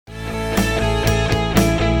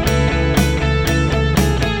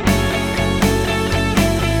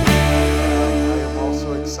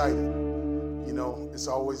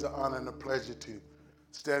always an honor and a pleasure to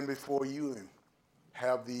stand before you and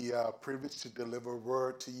have the privilege to deliver a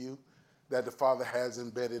word to you that the Father has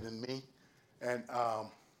embedded in me. And,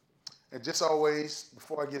 um, and just always,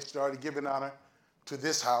 before I get started, giving honor to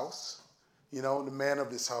this house, you know, the man of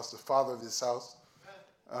this house, the father of this house,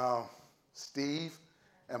 um, Steve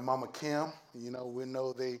and Mama Kim. You know, we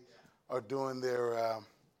know they are doing their,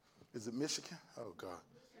 is it Michigan? Oh, God.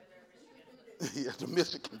 Yeah, the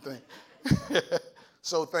Michigan thing.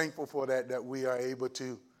 So thankful for that we are able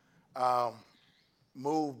to um,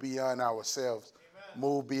 move beyond ourselves,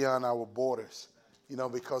 move beyond our borders, you know,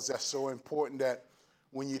 because that's so important that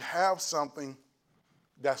when you have something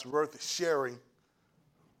that's worth sharing,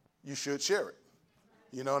 you should share it.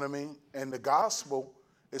 You know what I mean? And the gospel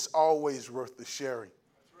is always worth the sharing.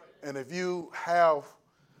 And if you have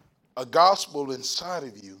a gospel inside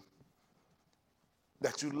of you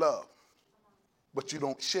that you love, but you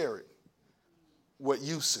don't share it, what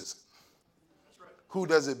use is it? Who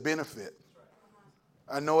does it benefit?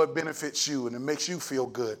 I know it benefits you and it makes you feel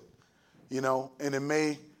good, you know, and it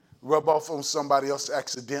may rub off on somebody else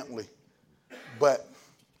accidentally. But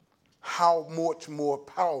how much more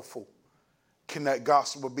powerful can that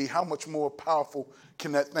gospel be? How much more powerful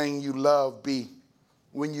can that thing you love be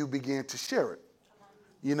when you begin to share it?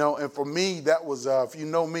 You know, and for me, that was, if you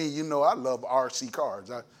know me, you know I love RC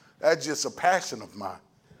cars. That's just a passion of mine.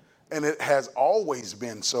 And it has always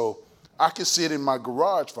been. So I could sit in my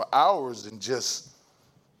garage for hours and just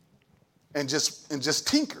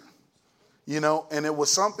tinker, you know, and it was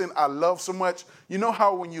something I love so much. You know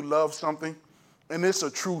how when you love something, and it's a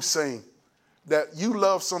true saying, that you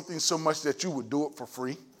love something so much that you would do it for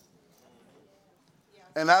free.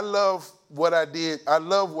 And I love what I did. I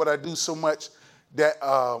love what I do so much that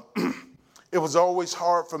it was always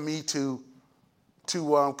hard for me to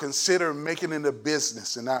consider making it a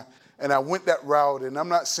business. And I went that route, and I'm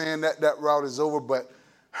not saying that route is over, but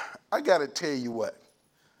I got to tell you what.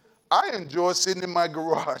 I enjoy sitting in my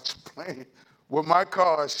garage playing with my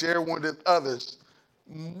cars, sharing with others,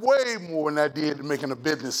 way more than I did making a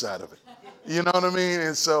business out of it. You know what I mean?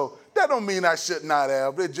 And so that don't mean I should not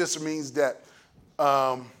have. It just means that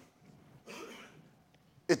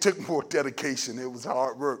it took more dedication. It was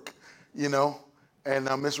hard work, you know, and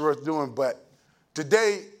it's worth doing. But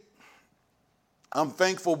today, I'm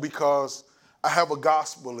thankful because I have a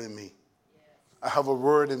gospel in me. I have a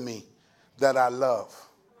word in me that I love.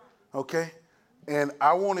 Okay? And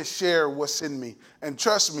I want to share what's in me. And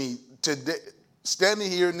trust me, today,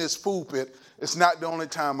 standing here in this pulpit, it's not the only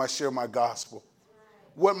time I share my gospel.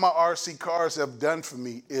 What my RC cars have done for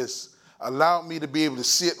me is allowed me to be able to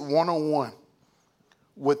sit one-on-one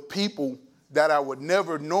with people that I would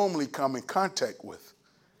never normally come in contact with.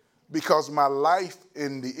 Because my life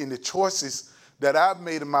and the choices that I've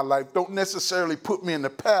made in my life don't necessarily put me in the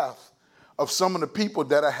path of some of the people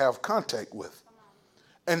that I have contact with.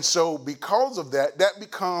 And so because of that, that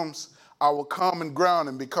becomes our common ground.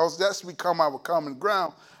 And because that's become our common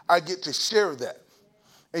ground, I get to share that.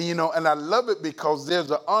 And, you know, and I love it because there's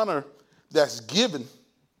an honor that's given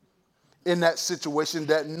in that situation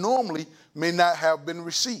that normally may not have been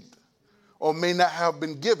received or may not have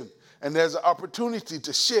been given. And there's an opportunity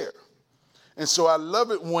to share. And so I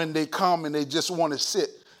love it when they come and they just want to sit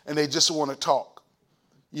and they just want to talk,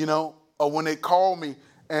 you know, or when they call me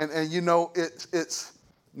and you know, it's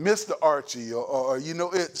Mr. Archie or you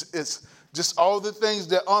know, it's just all the things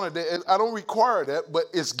that honor that. I don't require that, but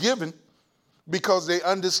it's given because they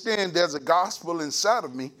understand there's a gospel inside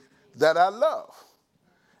of me that I love.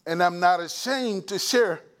 And I'm not ashamed to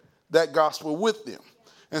share that gospel with them.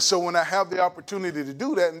 And so when I have the opportunity to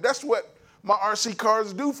do that, and that's what my RC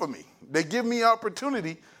cars do for me. They give me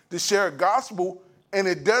opportunity to share a gospel, and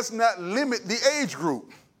it does not limit the age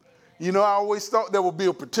group. You know, I always thought there would be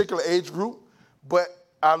a particular age group, but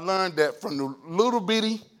I learned that from the little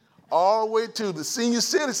bitty all the way to the senior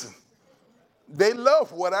citizen, they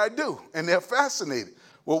love what I do, and they're fascinated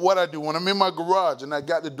with what I do. When I'm in my garage and I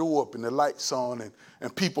got the door up and the lights on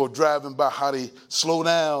and people are driving by, how they slow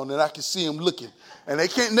down, and I can see them looking. And they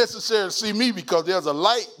can't necessarily see me because there's a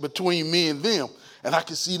light between me and them. And I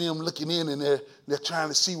can see them looking in, and they're trying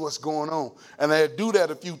to see what's going on. And I do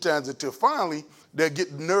that a few times until finally they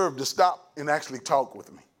get the nerve to stop and actually talk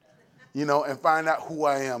with me, you know, and find out who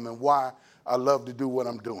I am and why I love to do what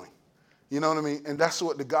I'm doing. You know what I mean? And that's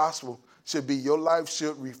what the gospel should be. Your life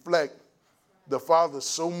should reflect the Father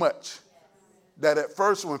so much that at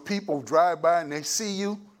first when people drive by and they see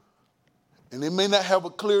you, and they may not have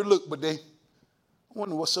a clear look, but they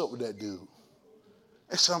wonder what's up with that dude.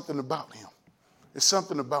 There's something about him. There's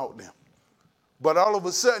something about them. But all of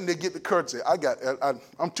a sudden they get the courtesy.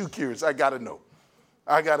 I'm too curious. I got to know.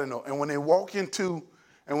 I got to know. And when they walk into,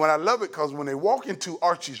 and when I love it, because when they walk into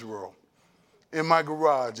Archie's world, in my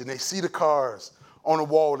garage, and they see the cars on the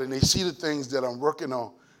wall, and they see the things that I'm working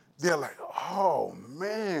on, they're like, oh,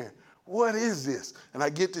 man, what is this? And I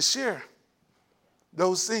get to share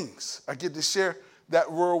those things. I get to share that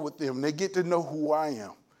world with them. They get to know who I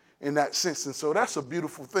am in that sense. And so that's a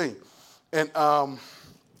beautiful thing. And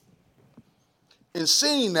in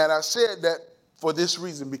seeing that, I said that for this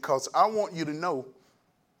reason, because I want you to know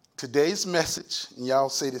today's message, and y'all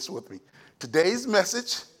say this with me, today's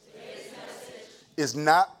message is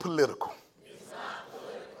not political. It's not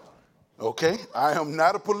political. Okay? I am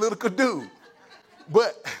not a political dude.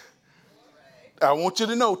 But I want you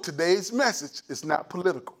to know today's message is not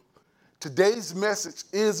political. Today's message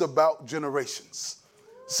is about generations.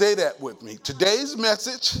 Say that with me. Today's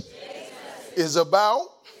message is about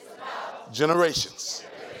generations.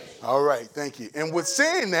 All right, thank you. And with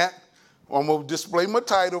saying that, I'm going to display my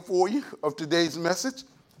title for you of today's message.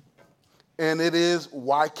 And it is,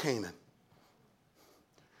 Why Canaan?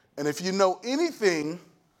 And if you know anything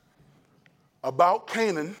about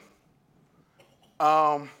Canaan,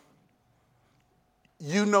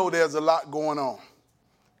 you know there's a lot going on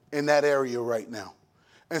in that area right now.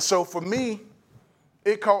 And so for me,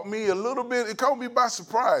 it caught me by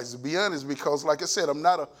surprise, to be honest, because like I said, I'm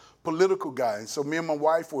not a political guy. And so me and my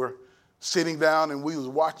wife were sitting down and we was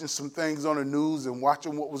watching some things on the news and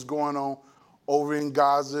watching what was going on over in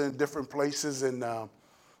Gaza and different places. And, and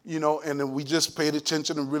then we just paid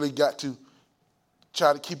attention and really got to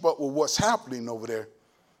try to keep up with what's happening over there.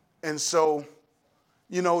 And so,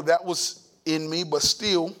 that was in me, but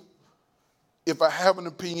still, if I have an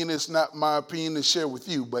opinion, it's not my opinion to share with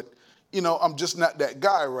you. But, I'm just not that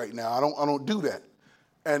guy right now. I don't do that.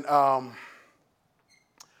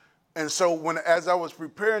 And so as I was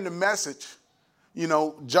preparing the message,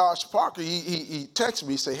 Josh Parker, he texted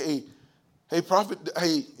me, say, hey, Prophet,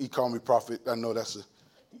 he called me Prophet. I know that's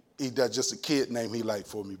just a kid name he liked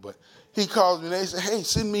for me, but he called me and he said, hey,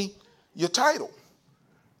 send me your title.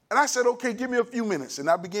 And I said, okay, give me a few minutes. And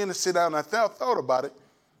I began to sit down and I thought about it.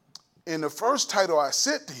 And the first title I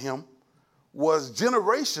sent to him was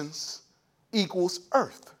Generations Equals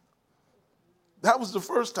Earth. That was the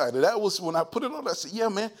first title. That was when I put it on, I said, yeah,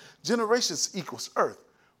 man, Generations Equals Earth.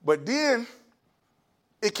 But then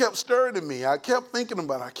it kept stirring in me. I kept thinking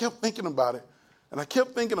about it. And I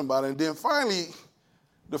kept thinking about it. And then finally,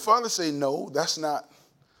 the Father said, no, that's not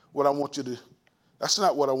what I want you to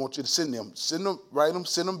send them. Write them,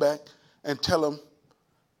 send them back, and tell them,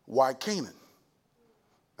 why Canaan?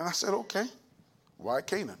 And I said, okay, why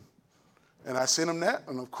Canaan? And I sent him that,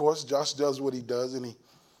 and of course, Josh does what he does, and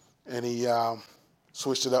he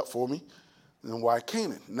switched it up for me. And why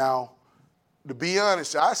Canaan? Now, to be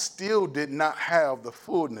honest, I still did not have the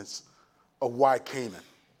fullness of why Canaan.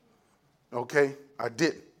 Okay, I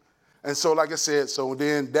didn't. And so, like I said, so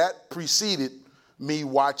then that preceded me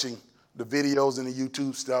watching the videos and the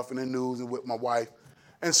YouTube stuff and the news and with my wife.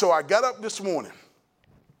 And so I got up this morning.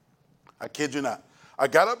 I kid you not. I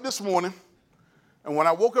got up this morning, and when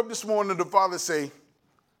I woke up this morning, the Father said,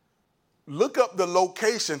 look up the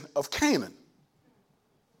location of Canaan.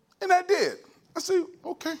 And I did. I said,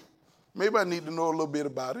 okay, maybe I need to know a little bit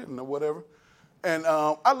about it and whatever. And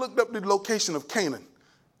I looked up the location of Canaan,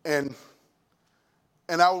 and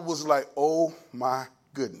I was like, oh my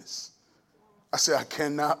goodness. I said, I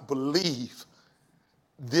cannot believe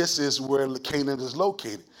this is where Canaan is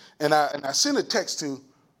located. And I sent a text to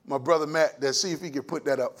my brother Matt to see if he could put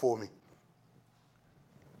that up for me.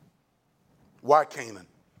 Why Canaan?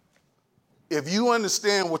 If you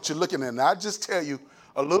understand what you're looking at, and I just tell you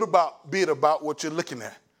a little bit about what you're looking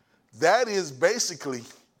at, that is basically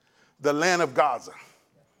the land of Gaza.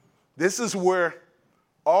 This is where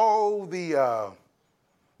all the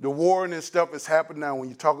warring and stuff is happening now. When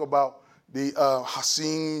you talk about the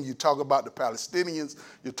Hassim, you talk about the Palestinians,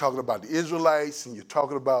 you're talking about the Israelites, and you're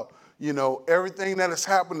talking about, everything that is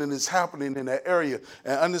happening in that area,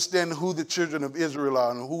 and understanding who the children of Israel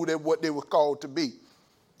are and what they were called to be.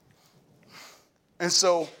 And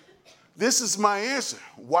so this is my answer.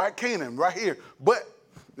 Why Canaan? Right here. But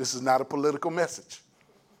this is not a political message.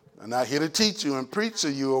 I'm not here to teach you and preach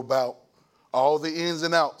to you about all the ins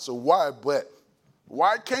and outs of why, but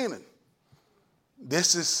why Canaan?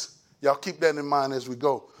 Y'all keep that in mind as we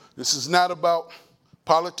go. This is not about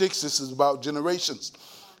politics. This is about generations.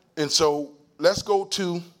 And so let's go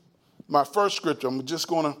to my first scripture. I'm just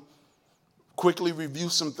going to quickly review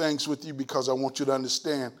some things with you because I want you to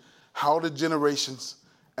understand how the generations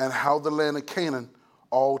and how the land of Canaan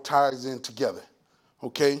all ties in together.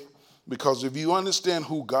 Okay? Because if you understand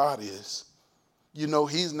who God is,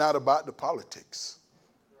 he's not about the politics.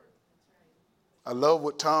 I love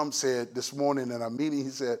what Tom said this morning in our meeting. He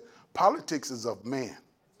said, politics is of man.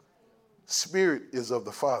 Spirit is of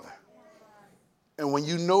the Father. And when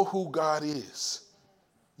you know who God is,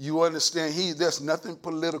 you understand there's nothing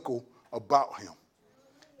political about him.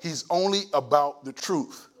 He's only about the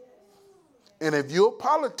truth. And if your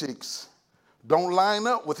politics don't line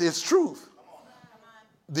up with his truth,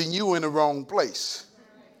 then you're in the wrong place.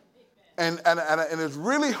 And it's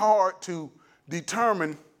really hard to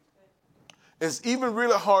determine, it's even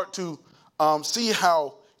really hard to see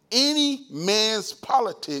how any man's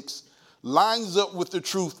politics lines up with the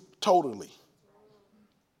truth totally.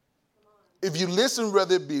 If you listen,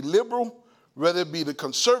 whether it be liberal, whether it be the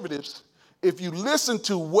conservatives, if you listen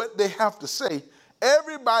to what they have to say,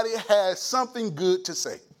 everybody has something good to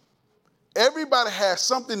say. Everybody has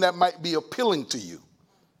something that might be appealing to you.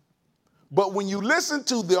 But when you listen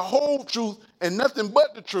to the whole truth and nothing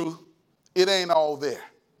but the truth, it ain't all there.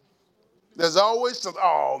 There's always some,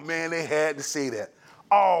 oh man, they had to say that.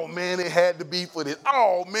 Oh man, it had to be for this.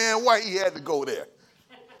 Oh man, why he had to go there?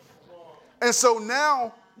 And so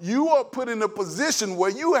now you are put in a position where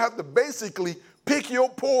you have to basically pick your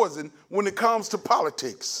poison when it comes to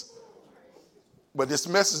politics. But this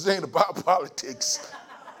message ain't about politics.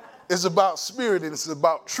 It's about spirit and it's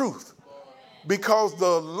about truth. Because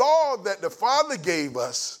the law that the Father gave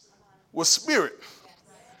us was spirit.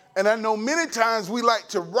 And I know many times we like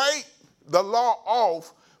to write the law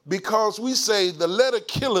off because we say the letter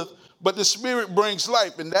killeth, but the spirit brings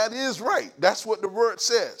life. And that is right. That's what the word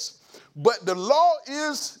says. But the law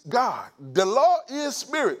is God. The law is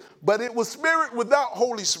spirit. But it was spirit without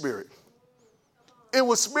Holy Spirit. It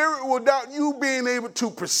was spirit without you being able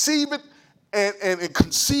to perceive it and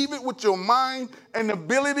conceive it with your mind and the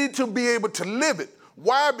ability to be able to live it.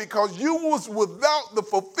 Why? Because you was without the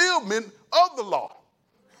fulfillment of the law.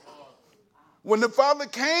 When the Father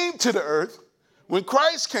came to the earth, when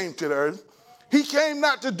Christ came to the earth, he came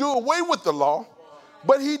not to do away with the law,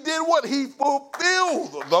 but he did what? He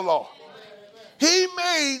fulfilled the law. He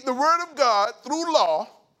made the word of God through law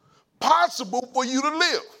possible for you to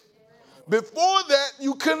live. Before that,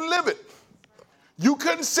 you couldn't live it. You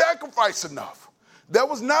couldn't sacrifice enough. There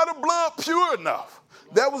was not a blood pure enough.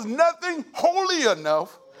 There was nothing holy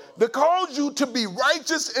enough that caused you to be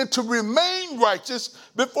righteous and to remain righteous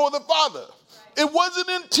before the Father. It wasn't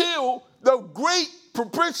until the great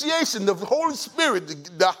propitiation, the Holy Spirit,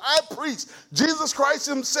 the high priest, Jesus Christ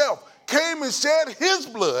himself, came and shed his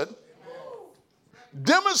blood,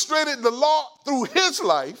 demonstrated the law through his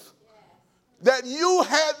life, that you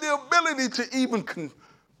had the ability to even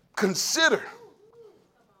consider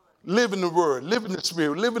living the word, living the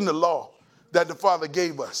spirit, living the law that the Father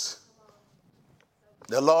gave us.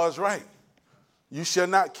 The law is right. You shall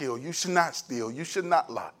not kill. You should not steal. You should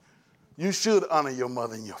not lie. You should honor your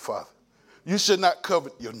mother and your father. You should not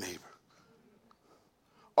covet your neighbor.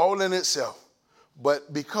 All in itself.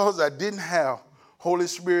 But because I didn't have Holy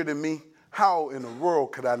Spirit in me, how in the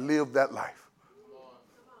world could I live that life?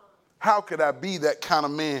 How could I be that kind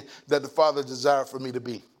of man that the Father desired for me to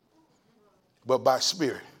be? But by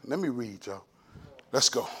Spirit. Let me read, y'all. Let's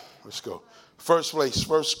go. Let's go. First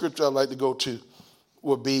scripture I'd like to go to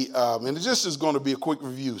would be, and it just is going to be a quick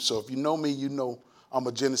review. So if you know me, you know I'm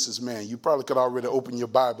a Genesis man. You probably could already open your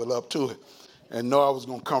Bible up to it and know I was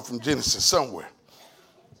going to come from Genesis somewhere.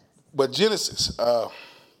 But Genesis,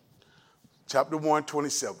 chapter 1,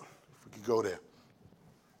 27. If we could go there.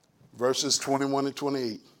 Verses 21 and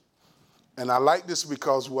 28. And I like this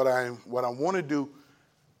because what I want to do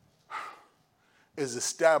is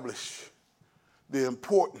establish the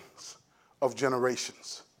importance of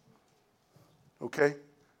generations. Okay?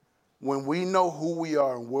 When we know who we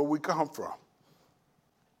are and where we come from,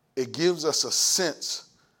 it gives us a sense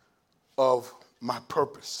of my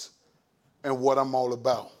purpose and what I'm all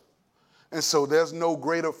about. And so there's no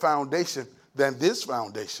greater foundation than this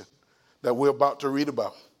foundation that we're about to read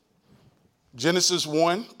about. Genesis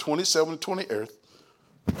 1, 27 and 28.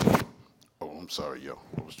 Oh, I'm sorry, yo.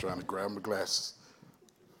 I was trying to grab my glasses.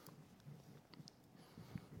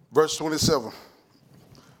 Verse 27.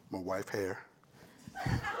 My wife hair.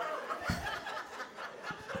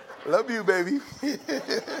 Love you, baby.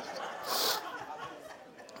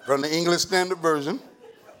 From the English Standard Version.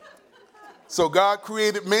 So God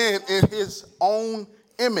created man in his own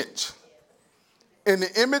image. In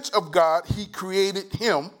the image of God, he created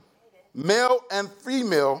him. Male and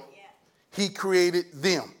female, he created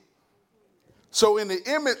them. So in the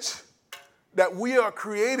image that we are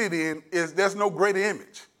created in, there's no greater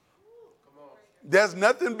image. There's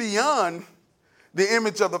nothing beyond the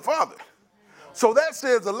image of the Father. So that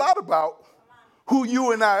says a lot about who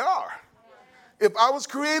you and I are. If I was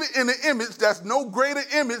created in the image, that's no greater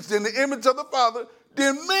image than the image of the Father,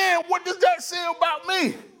 then man, what does that say about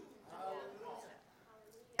me?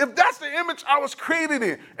 If that's the image I was created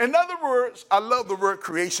in other words, I love the word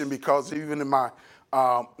creation because even in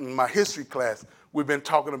my history class, we've been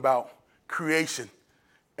talking about creation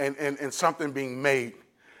and something being made.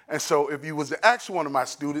 And so if you was to ask one of my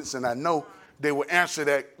students, and I know they would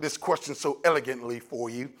answer this question so elegantly for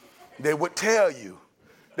you, they would tell you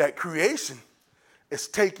that creation is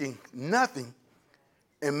taking nothing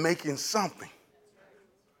and making something.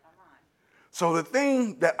 So the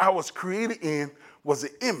thing that I was created in was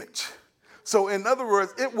an image. So in other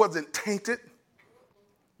words, it wasn't tainted.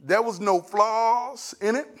 There was no flaws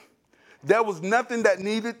in it. There was nothing that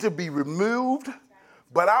needed to be removed.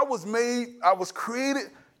 But I was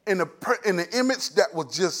created in an image that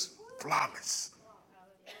was just flawless.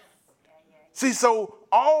 See, so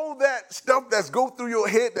all that stuff that's go through your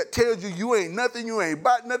head that tells you you ain't nothing, you ain't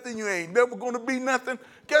about nothing, you ain't never going to be nothing,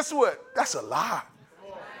 guess what? That's a lie.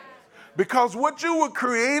 Because what you were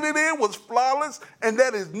created in was flawless, and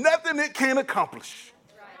that is nothing it can accomplish.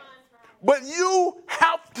 But you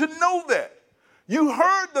have to know that. You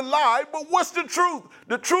heard the lie, but what's the truth?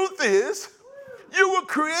 The truth is you were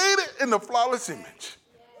created in the flawless image.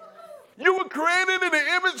 You were created in an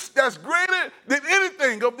image that's greater than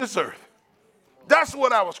anything of this earth. That's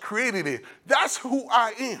what I was created in. That's who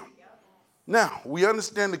I am. Now, we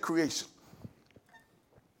understand the creation.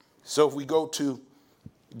 So if we go to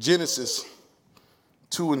Genesis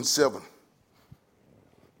 2:7,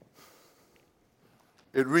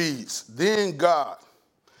 it reads, Then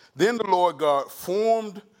the Lord God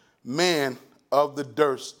formed man of the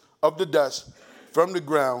dust from the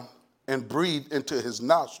ground and breathed into his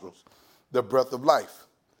nostrils the breath of life,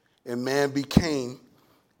 and man became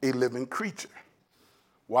a living creature.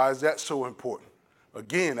 Why is that so important?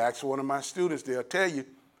 Again, ask one of my students, they'll tell you,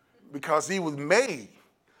 because he was made.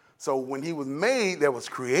 So when he was made, there was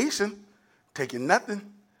creation, taking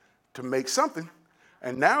nothing to make something.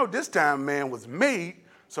 And now this time man was made,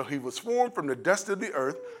 so he was formed from the dust of the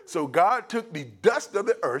earth. So God took the dust of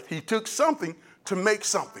the earth, he took something to make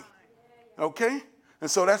something. Okay? And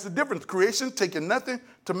so that's the difference. Creation, taking nothing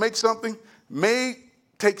to make something. Made,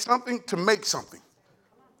 take something to make something.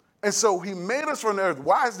 And so he made us from the earth.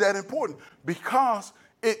 Why is that important? Because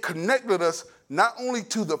it connected us not only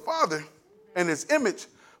to the Father and his image,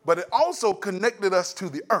 but it also connected us to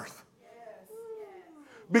the earth.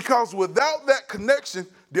 Because without that connection,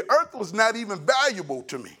 the earth was not even valuable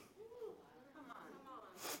to me.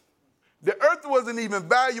 The earth wasn't even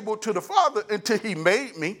valuable to the Father until he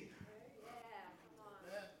made me.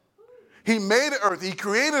 He made the earth. He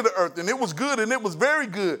created the earth, and it was good, and it was very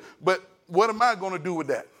good. But what am I going to do with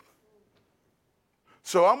that?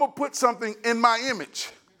 So I'm going to put something in my image.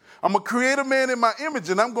 I'm going to create a man in my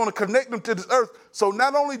image, and I'm going to connect him to this earth. So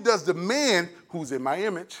not only does the man who's in my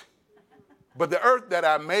image, but the earth that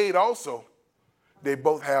I made also, they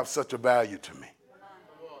both have such a value to me.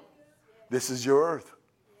 This is your earth.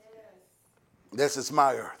 This is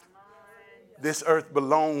my earth. This earth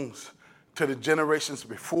belongs to the generations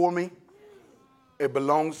before me. It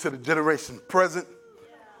belongs to the generation present,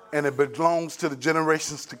 and it belongs to the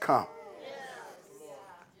generations to come.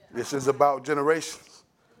 This is about generations.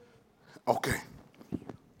 Okay.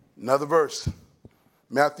 Another verse.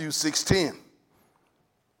 Matthew 6:10.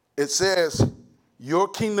 It says, your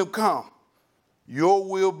kingdom come, your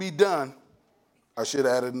will be done. I should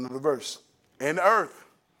have added another verse. In earth,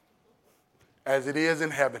 as it is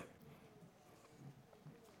in heaven.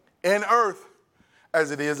 In earth,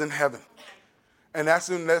 as it is in heaven. And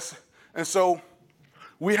so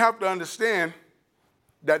we have to understand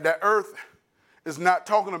that that earth is not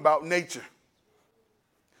talking about nature.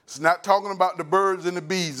 It's not talking about the birds and the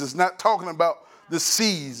bees. It's not talking about the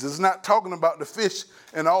seas. It's not talking about the fish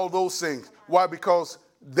and all those things. Why? Because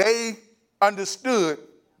they understood,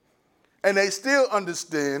 and they still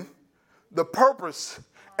understand, the purpose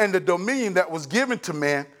and the dominion that was given to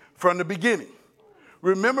man from the beginning.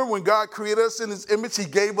 Remember when God created us in his image, he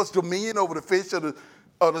gave us dominion over the fish of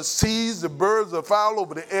the seas, the birds, the fowl,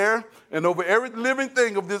 over the air, and over every living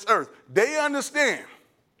thing of this earth. They understand.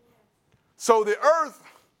 So the earth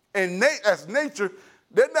and as nature,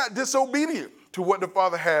 they're not disobedient to what the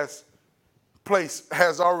Father has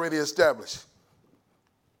already established.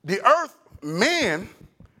 The earth, man,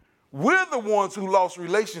 we're the ones who lost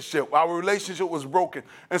relationship. Our relationship was broken.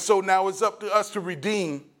 And so now it's up to us to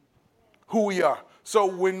redeem who we are. So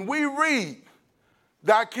when we read,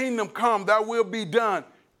 thy kingdom come, thy will be done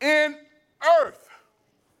in earth.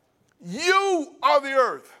 You are the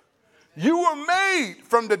earth. You were made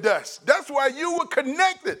from the dust. That's why you were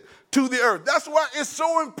connected to the earth. That's why it's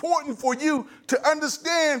so important for you to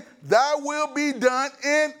understand thy will be done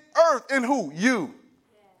in earth. In who? You.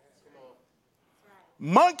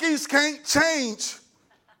 Monkeys can't change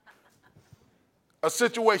a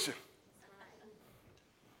situation.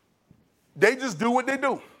 They just do what they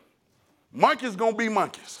do. Monkeys gonna be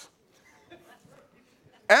monkeys.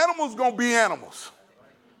 Animals gonna be animals.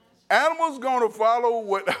 Animals gonna follow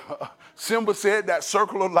what Simba said, that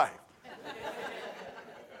circle of life.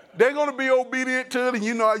 They're gonna be obedient to it. And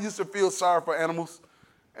you know, I used to feel sorry for animals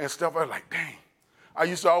and stuff. I was like, dang. I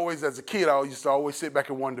used to always, as a kid, I used to always sit back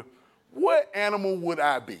and wonder, what animal would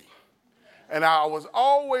I be? And I was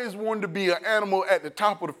always wanting to be an animal at the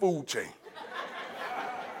top of the food chain.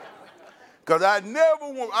 Because I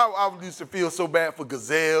used to feel so bad for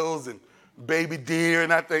gazelles and baby deer,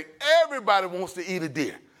 and I think everybody wants to eat a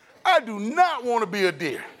deer. I do not want to be a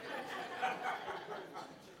deer.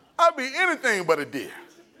 I'll be anything but a deer,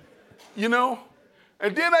 you know?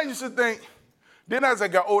 And then I used to think, then as I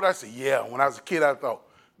got older, I said, yeah, when I was a kid, I thought,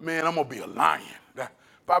 man, I'm going to be a lion.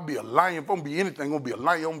 If I be a lion, if I'm going to be anything, I'm going to be a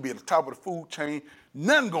lion. I'm going to be at the top of the food chain.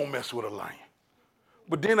 Nothing going to mess with a lion.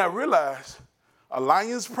 But then I realized a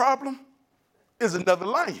lion's problem is another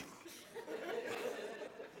lion.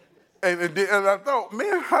 and I thought,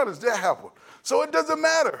 man, how does that happen? So it doesn't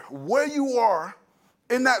matter where you are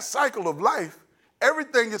in that cycle of life,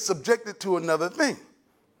 everything is subjected to another thing.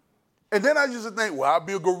 And then I used to think, well, I'll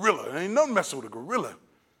be a gorilla. There ain't nothing messing with a gorilla.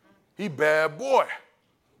 He bad boy.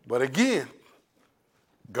 But again,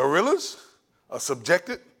 gorillas are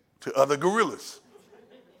subjected to other gorillas.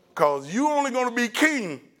 Because you only going to be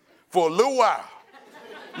king for a little while.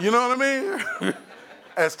 You know what I mean?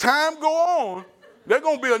 As time go on, there's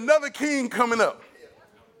going to be another king coming up.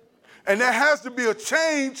 And there has to be a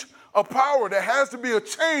change of power. There has to be a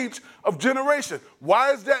change of generation.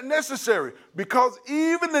 Why is that necessary? Because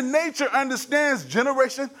even the nature understands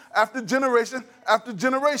generation after generation after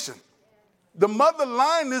generation. The mother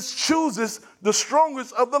lioness chooses the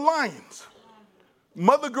strongest of the lions.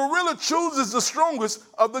 Mother gorilla chooses the strongest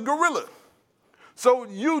of the gorilla. So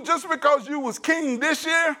you, just because you was king this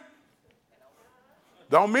year,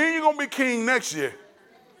 don't mean you're going to be king next year.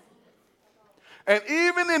 And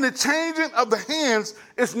even in the changing of the hands,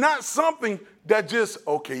 it's not something that just,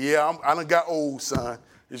 okay, yeah, I done got old, son.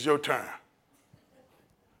 It's your turn.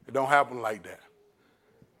 It don't happen like that.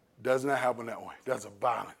 It does not happen that way. There's a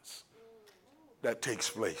violence that takes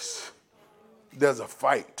place. There's a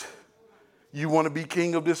fight. You want to be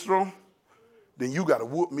king of this throne? Then you got to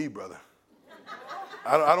whoop me, brother.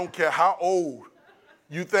 I don't care how old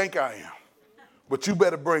you think I am, but you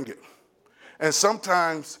better bring it. And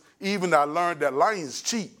sometimes even I learned that lions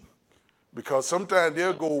cheat, because sometimes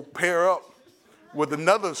they'll go pair up with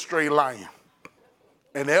another stray lion,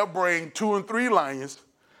 and they'll bring 2 and 3 lions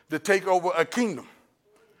to take over a kingdom.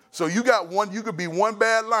 So you got one, you could be one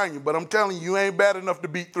bad lion, but I'm telling you, you ain't bad enough to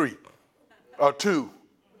beat 3 or 2.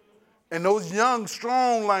 And those young,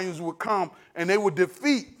 strong lions would come and they would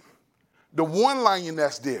defeat the one lion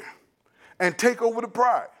that's there and take over the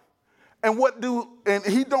pride. And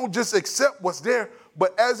he don't just accept what's there,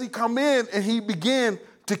 but as he come in and he begin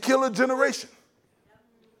to kill a generation,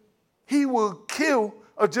 he will kill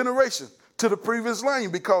a generation to the previous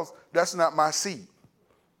lion, because that's not my seed.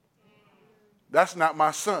 That's not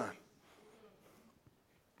my son.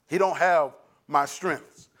 He don't have my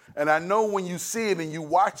strengths. And I know when you see it and you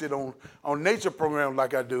watch it on nature programs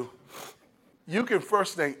like I do, you can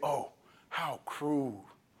first think, oh, how cruel.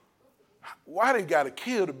 Why they got to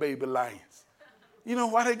kill the baby lions? You know,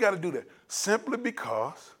 why they got to do that? Simply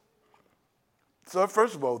because, so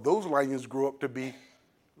first of all, those lions grew up to be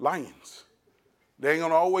lions. They ain't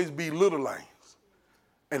going to always be little lions.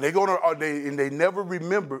 And they never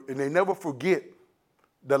remember and they never forget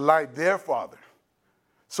their father.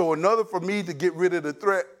 So in order for me to get rid of the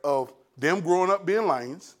threat of them growing up being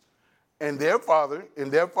lions and their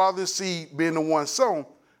father's seed being the one sown,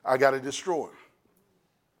 I got to destroy him.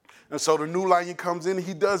 And so the new lion comes in and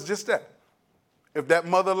he does just that. If that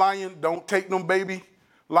mother lion don't take them baby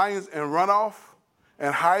lions and run off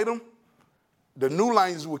and hide them, the new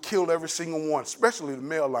lions will kill every single one, especially the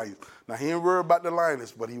male lions. Now, he ain't worried about the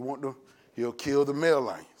lioness, but he'll kill the male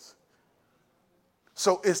lions.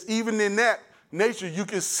 So it's even in that nature, you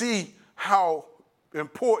can see how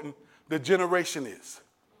important the generation is.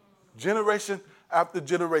 Generation after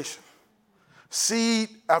generation. Seed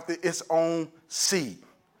after its own seed.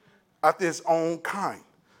 After its own kind.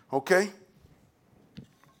 Okay?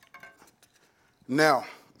 Now,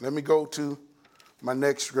 let me go to my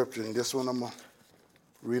next scripture. And this one I'm going to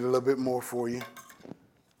read a little bit more for you.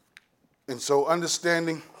 And so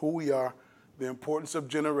understanding who we are, the importance of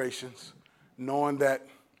generations, knowing that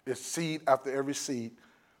it's seed after every seed,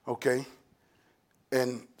 okay?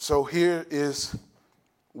 And so here is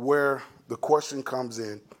where the question comes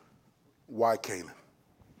in, why Canaan?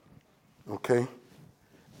 Okay?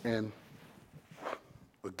 And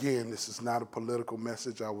again, this is not a political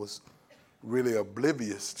message. I was really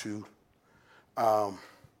oblivious to the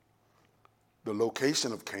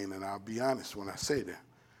location of Canaan, I'll be honest when I say that,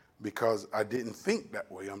 because I didn't think that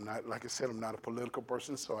way. I'm not, like I said, I'm not a political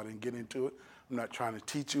person, so I didn't get into it. I'm not trying to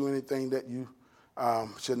teach you anything that you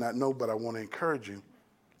should not know, but I want to encourage you.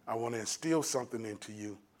 I want to instill something into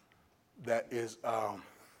you that is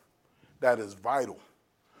vital,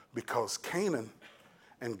 because Canaan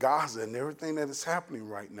and Gaza and everything that is happening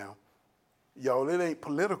right now, y'all, it ain't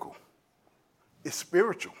political. It's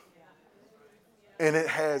spiritual. And it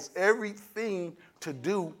has everything to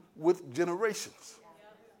do with generations.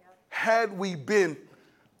 Had we been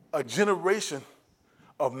a generation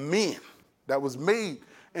of men that was made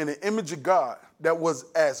in the image of God, that was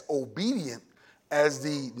as obedient as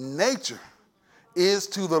the nature is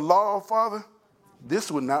to the law of Father,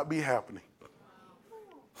 this would not be happening.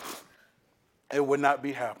 It would not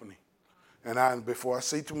be happening. And before I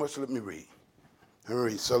say too much, let me read.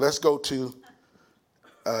 So let's go to,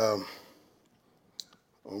 oh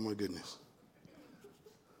my goodness.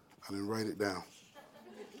 I didn't write it down.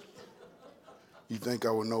 You think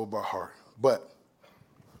I would know by heart. But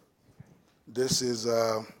this is,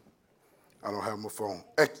 I don't have my phone.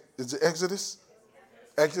 Is it Exodus?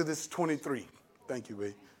 Exodus 23. Thank you,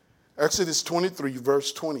 babe. Exodus 23,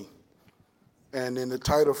 verse 20. And in the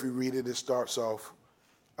title, if you read it, it starts off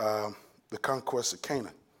the conquest of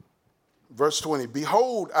Canaan. Verse 20,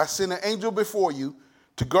 behold, I send an angel before you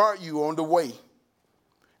to guard you on the way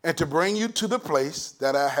and to bring you to the place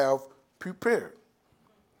that I have prepared.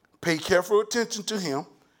 Pay careful attention to him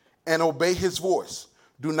and obey his voice.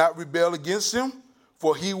 Do not rebel against him,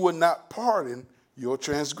 for he will not pardon your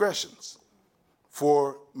transgressions.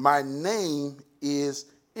 For my name is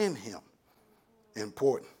in him.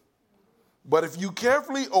 Important. But if you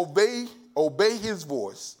carefully obey his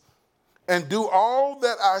voice and do all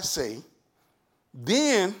that I say,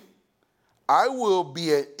 then I will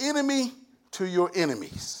be an enemy to your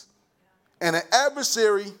enemies and an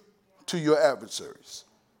adversary to your adversaries.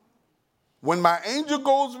 When my angel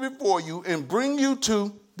goes before you and bring you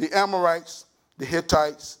to the Amorites, the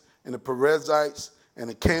Hittites, and the Perizzites, and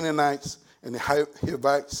the Canaanites, and the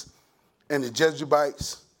Hivites, and the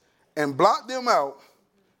Jebusites, and blot them out,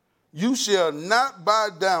 you shall not bow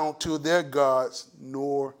down to their gods,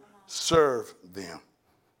 nor serve them.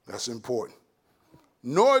 That's important.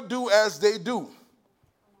 Nor do as they do,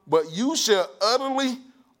 but you shall utterly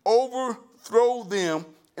overthrow them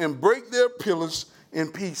and break their pillars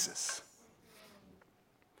in pieces.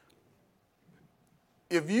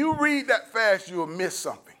 If you read that fast, you'll miss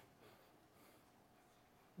something.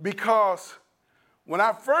 Because when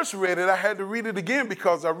I first read it, I had to read it again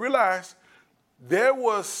because I realized there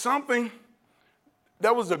was something,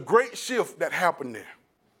 there was a great shift that happened there.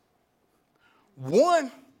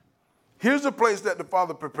 One, here's a place that the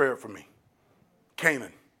Father prepared for me,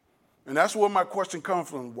 Canaan. And that's where my question comes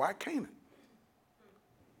from. Why Canaan?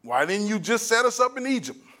 Why didn't you just set us up in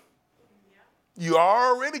Egypt? You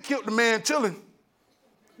already killed the man children.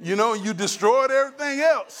 You know, you destroyed everything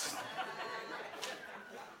else.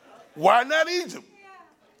 Why not Egypt?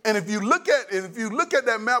 And if you look at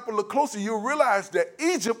that map a little closer, you'll realize that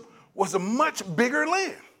Egypt was a much bigger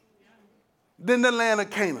land than the land of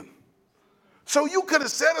Canaan. So you could have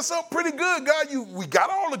set us up pretty good, God. We got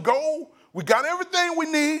all the gold. We got everything we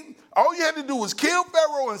need. All you had to do was kill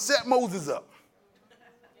Pharaoh and set Moses up.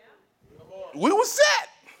 We were set.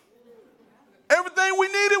 Everything we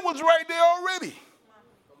needed was right there already.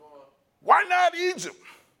 Why not Egypt?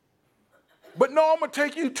 But no, I'm going to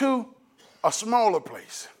take you to a smaller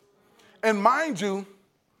place. And mind you,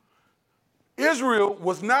 Israel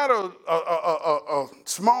was not a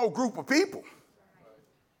small group of people.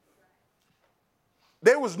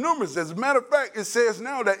 There was numerous. As a matter of fact, it says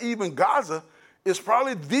now that even Gaza is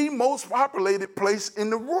probably the most populated place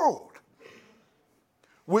in the world,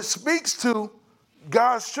 which speaks to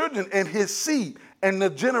God's children and his seed and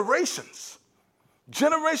the generations.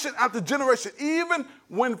 Generation after generation, even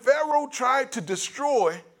when Pharaoh tried to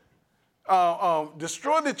destroy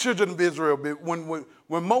the children of Israel,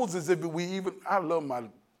 when Moses, I love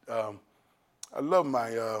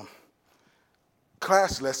my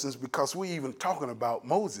class lessons because we even talking about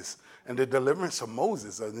Moses and the deliverance of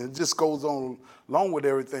Moses, and it just goes on along with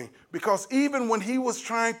everything. Because even when he was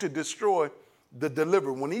trying to destroy the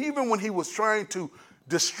deliverer, when he was trying to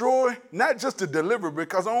destroy, not just to deliver,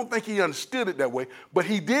 because I don't think he understood it that way, but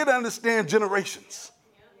he did understand generations.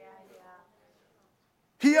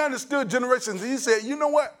 He understood generations. He said, you know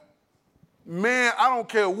what? Man, I don't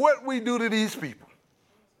care what we do to these people.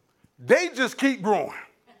 They just keep growing.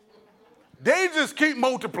 They just keep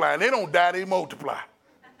multiplying. They don't die, they multiply.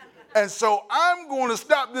 And so I'm going to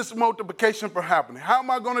stop this multiplication from happening. How am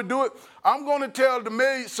I going to do it? I'm going to tell the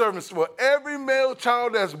maid servants, for every male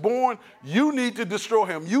child that's born, you need to destroy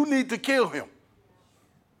him. You need to kill him.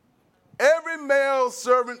 Every male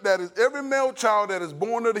child that is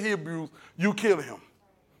born of the Hebrews, you kill him.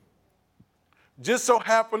 Just so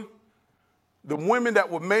happened, the women that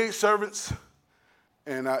were maid servants,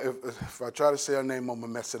 and if I try to say her name, I'm going to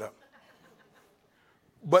mess it up.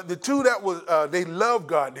 But the two that was, they loved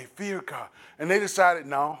God, they feared God. And they decided,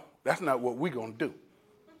 no, that's not what we're going to do.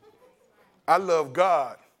 I love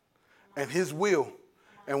God and his will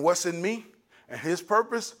and what's in me and his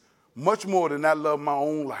purpose much more than I love my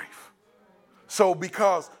own life. So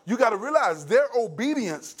because you got to realize their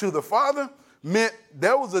obedience to the Father meant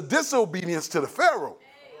there was a disobedience to the Pharaoh.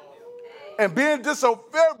 And being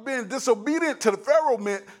disobedient to the Pharaoh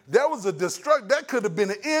meant there was a destruction. That could have been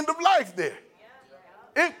the end of life there.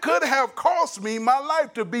 It could have cost me my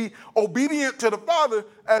life to be obedient to the Father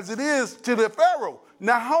as it is to the Pharaoh.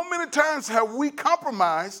 Now, how many times have we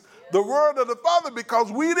compromised the word of the Father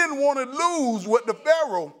because we didn't want to lose what the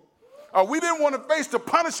Pharaoh, or we didn't want to face the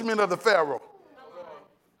punishment of the Pharaoh?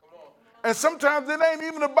 And sometimes it ain't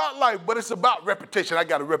even about life, but it's about reputation. I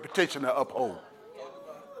got a reputation to uphold.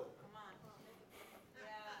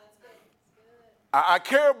 I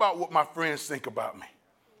care about what my friends think about me.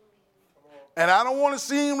 And I don't want to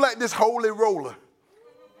seem like this holy roller.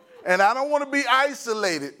 And I don't want to be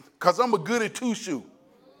isolated because I'm a goody two-shoe.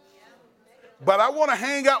 But I want to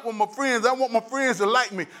hang out with my friends. I want my friends to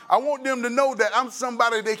like me. I want them to know that I'm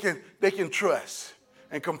somebody they can trust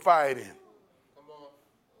and confide in.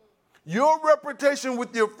 Your reputation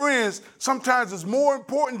with your friends sometimes is more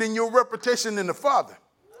important than your reputation in the Father.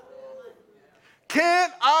 Can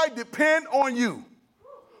I depend on you?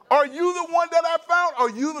 Are you the one that I found?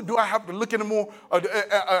 Or do I have to look at them more? Or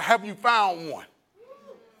have you found one?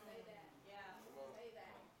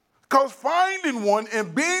 Because finding one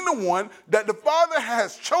and being the one that the Father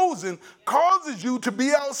has chosen causes you to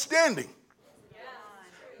be outstanding.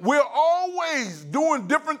 We're always doing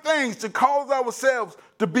different things to cause ourselves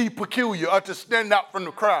to be peculiar or to stand out from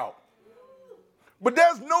the crowd. But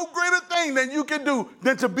there's no greater thing that you can do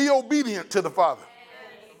than to be obedient to the Father.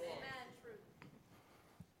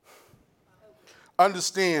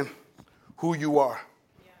 Understand who you are.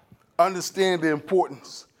 Understand the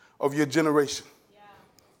importance of your generation.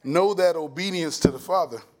 Know that obedience to the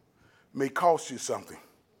Father may cost you something.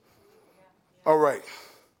 All right.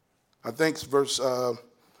 I think it's verse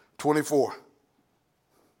 24.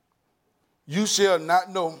 You shall not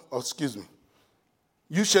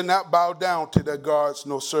you shall not bow down to their gods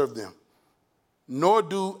nor serve them, nor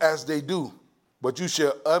do as they do, but you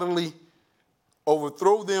shall utterly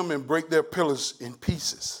overthrow them and break their pillars in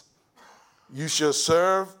pieces. You shall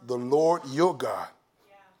serve the Lord your God,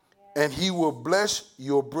 and he will bless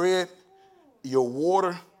your bread, your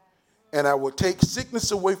water, and I will take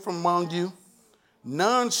sickness away from among you.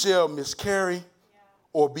 None shall miscarry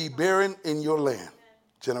or be barren in your land.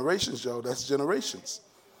 Generations, y'all, that's generations.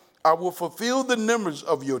 I will fulfill the numbers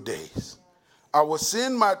of your days. I will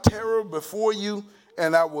send my terror before you,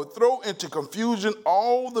 and I will throw into confusion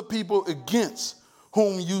all the people against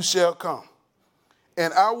whom you shall come.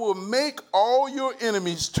 And I will make all your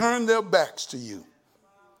enemies turn their backs to you.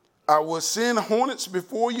 I will send hornets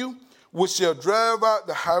before you, which shall drive out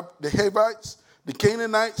the Hivites, the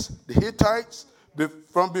Canaanites, the Hittites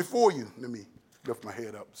from before you. Let me lift my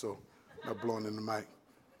head up so I'm not blowing in the mic.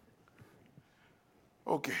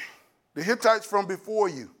 Okay. The Hittites from before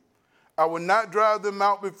you. I will not drive them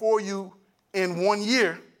out before you in 1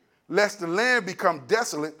 year, lest the land become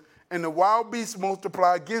desolate and the wild beasts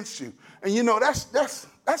multiply against you. And you know, that's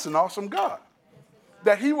an awesome God.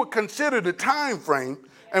 That he would consider the time frame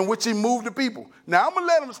in which he moved the people. Now, I'm going to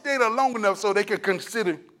let them stay there long enough so they can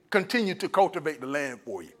continue to cultivate the land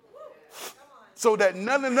for you. So that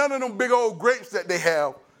none of them big old grapes that they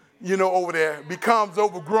have, over there becomes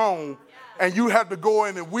overgrown and you have to go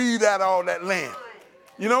in and weed out all that land.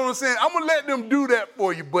 You know what I'm saying? I'm going to let them do that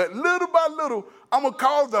for you. But little by little, I'm going to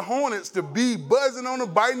cause the hornets to be buzzing on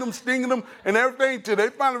them, biting them, stinging them, and everything till they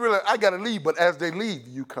finally realize, I got to leave. But as they leave,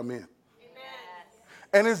 you come in. Amen.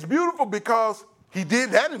 And it's beautiful because he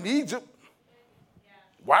did that in Egypt.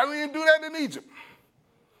 Why we didn't do that in Egypt?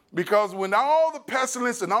 Because when all the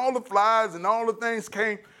pestilence and all the flies and all the things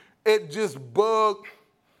came, it just bugged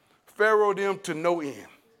Pharaoh them to no end.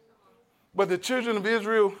 But the children of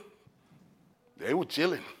Israel, they were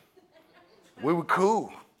chilling. We were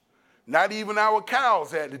cool. Not even our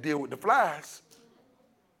cows had to deal with the flies.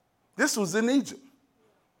 This was in Egypt,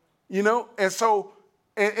 you know? And so,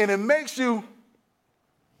 and it makes you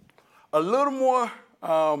a little more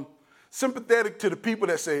sympathetic to the people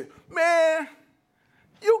that say, man,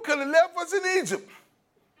 you could have left us in Egypt.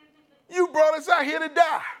 You brought us out here to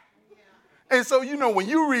die. And so, you know, when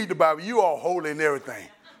you read the Bible, you all holy and everything.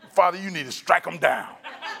 Father, you need to strike them down.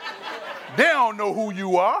 They don't know who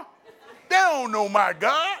you are. They don't know my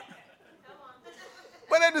God.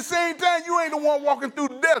 But at the same time, you ain't the one walking through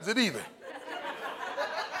the desert either.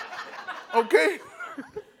 Okay?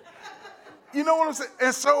 You know what I'm saying?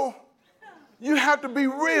 And so you have to be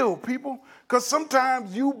real, people, because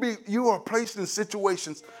sometimes you are placed in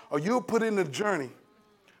situations or you're put in a journey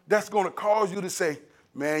that's going to cause you to say,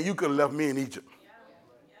 man, you could have left me in Egypt.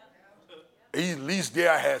 At least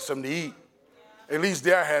there I had something to eat. At least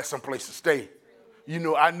there I had some place to stay. You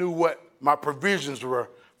know, I knew what my provisions were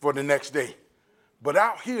for the next day. But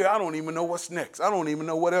out here, I don't even know what's next. I don't even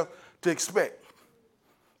know what else to expect.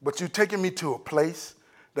 But you're taking me to a place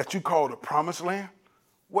that you call the promised land.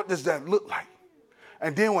 What does that look like?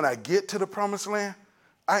 And then when I get to the promised land,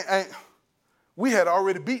 we had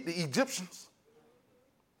already beat the Egyptians.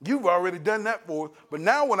 You've already done that for us. But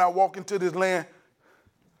now when I walk into this land,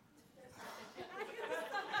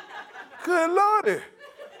 good Lordy,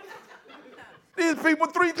 these people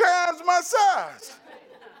 3 times my size.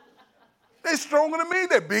 They're stronger than me.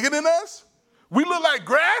 They're bigger than us. We look like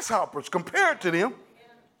grasshoppers compared to them.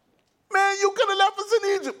 Man, you could have left us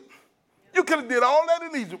in Egypt. You could have did all that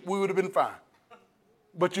in Egypt. We would have been fine.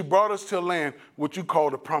 But you brought us to a land what you call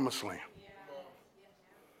the promised land.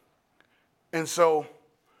 And so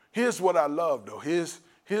here's what I love, though.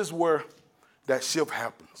 Here's where that shift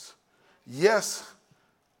happens. Yes,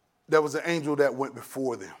 there was an angel that went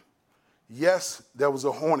before them. Yes, there was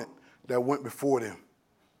a hornet that went before them.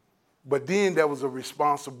 But then there was a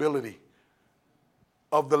responsibility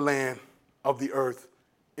of the land, of the earth,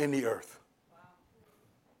 in the earth. Wow.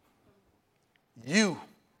 You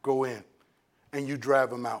go in and you drive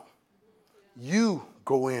them out. You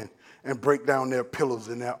go in and break down their pillars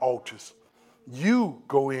and their altars. You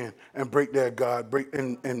go in and break their God,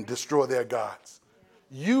 and destroy their gods.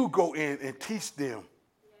 You go in and teach them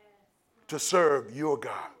to serve your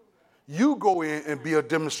God. You go in and be a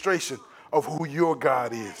demonstration of who your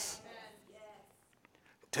God is.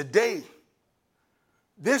 Today,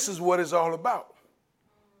 this is what it's all about.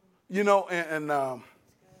 You know, and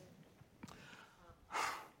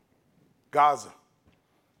Gaza,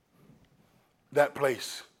 that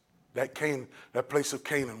place, that place of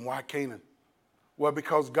Canaan. Why Canaan? Well,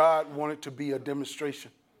 because God wanted to be a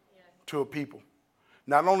demonstration to a people.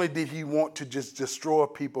 Not only did he want to just destroy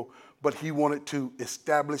people, but he wanted to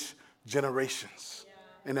establish generations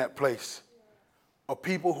in that place. A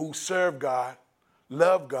people who serve God,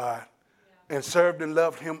 love God, and served and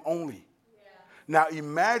loved him only. Now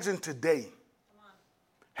imagine today,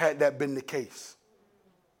 had that been the case.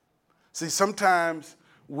 See, sometimes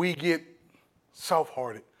we get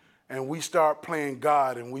soft-hearted and we start playing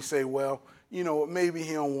God and we say, well, you know, maybe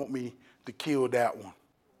he don't want me to kill that one.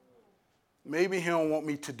 Maybe he don't want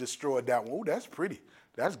me to destroy that one. Oh, that's pretty.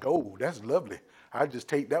 That's gold. That's lovely. I just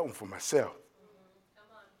take that one for myself.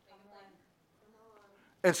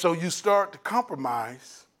 And so you start to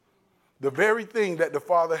compromise the very thing that the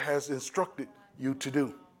Father has instructed you to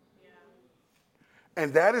do.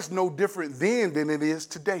 And that is no different then than it is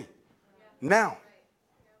today. Now,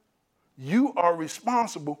 you are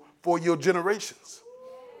responsible for your generations.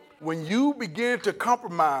 When you begin to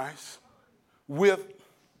compromise with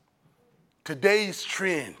today's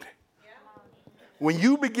trend, when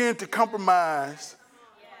you begin to compromise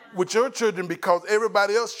with your children because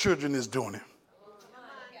everybody else's children is doing it.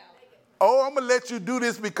 Oh, I'm going to let you do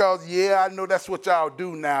this because, yeah, I know that's what y'all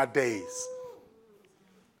do nowadays.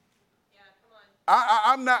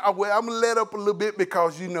 I'm going to let up a little bit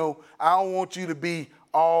because, you know, I don't want you to be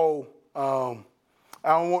all, I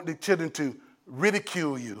don't want the children to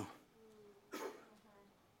ridicule you.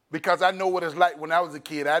 Because I know what it's like when I was a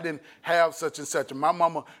kid. I didn't have such and such. And my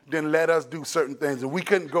mama didn't let us do certain things. And we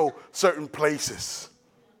couldn't go certain places.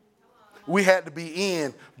 We had to be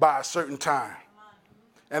in by a certain time.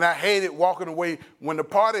 And I hated walking away when the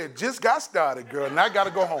party had just got started, girl, and I got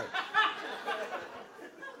to go home.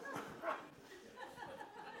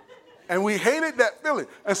 And we hated that feeling.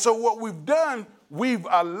 And so what we've done, we've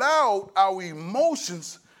allowed our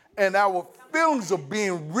emotions and our feelings of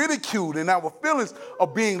being ridiculed and our feelings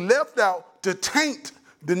of being left out to taint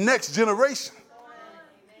the next generation.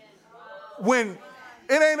 When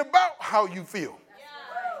it ain't about how you feel.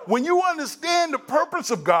 When you understand the purpose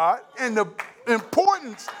of God and the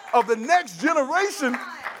importance of the next generation,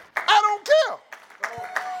 I don't care.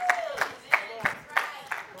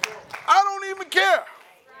 I don't even care.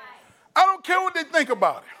 I don't care what they think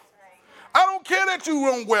about it. I don't care that you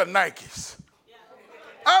don't wear Nikes.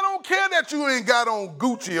 I don't care that you ain't got on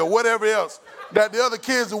Gucci or whatever else that the other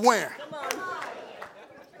kids are wearing.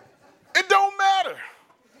 It don't matter.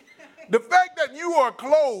 The fact that you are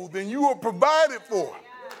clothed and you are provided for,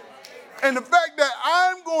 and the fact that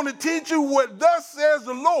I'm going to teach you what thus says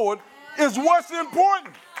the Lord is what's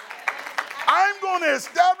important. I'm going to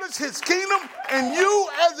establish his kingdom in you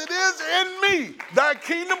as it is in me. Thy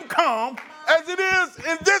kingdom come as it is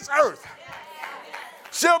in this earth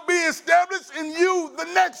shall be established in you the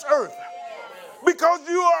next earth, because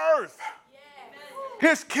you are earth.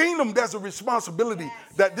 His kingdom, there's a responsibility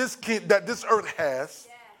that this earth has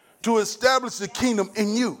to establish the kingdom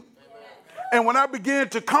in you. And when I began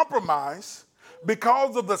to compromise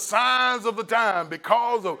because of the signs of the time,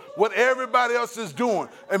 because of what everybody else is doing,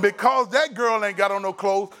 and because that girl ain't got on no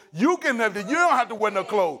clothes, you don't have to wear no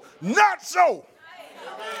clothes. Not so.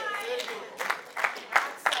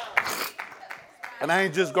 And I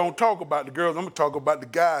ain't just going to talk about the girls. I'm going to talk about the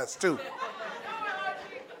guys, too.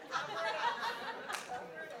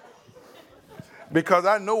 Because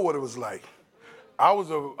I know what it was like. I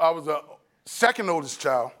was a second oldest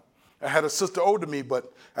child. I had a sister older than me,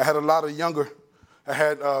 but I had I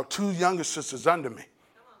had 2 younger sisters under me.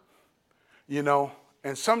 You know,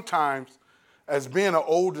 and sometimes, as being an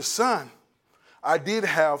older son, I did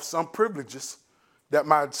have some privileges that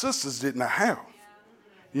my sisters did not have.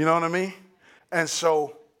 You know what I mean? And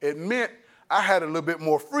so it meant I had a little bit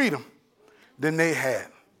more freedom than they had.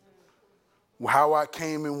 How I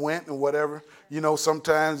came and went and whatever. You know,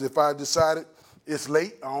 sometimes if I decided it's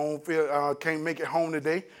late, I can't make it home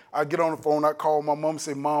today, I get on the phone, I call my mom and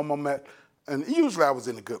say, Mom, I'm at, and usually I was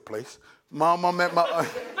in a good place. Mom, I'm at my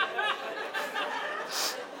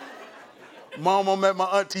Mom, I'm at my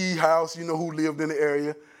auntie's house, you know, who lived in the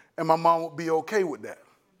area, and my mom would be okay with that.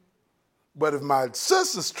 But if my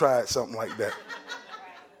sisters tried something like that,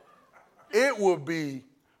 it would be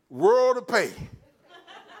world of pay.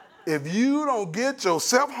 If you don't get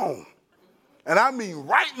yourself home, and I mean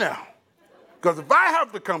right now, because if I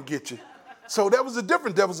have to come get you, so there was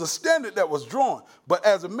a standard that was drawn. But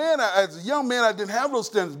as a young man, I didn't have those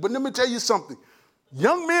standards. But let me tell you something.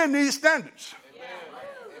 Young men need standards.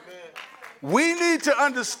 Amen. We need to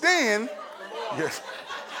understand. Yes.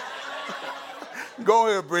 Go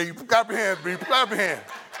ahead, Bree. Clap your hands, Bree. Clap your hands.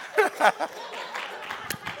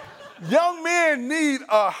 Young men need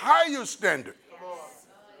a higher standard.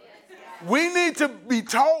 We need to be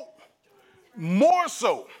taught more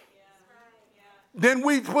so than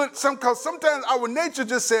we put because sometimes our nature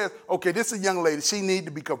just says, okay, this is a young lady, she needs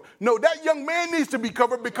to be covered. No, that young man needs to be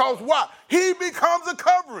covered because why? He becomes a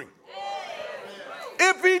covering.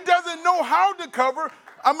 If he doesn't know how to cover,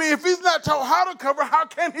 if he's not taught how to cover, how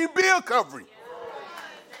can he be a covering?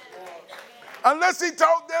 Unless he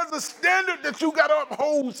taught there's a standard that you got to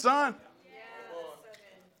uphold, son.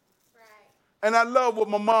 And I love what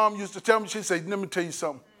my mom used to tell me. She said, let me tell you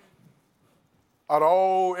something. Out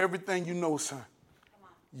of everything you know, son,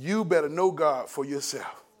 you better know God for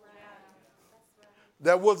yourself.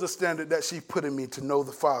 That was a standard that she put in me, to know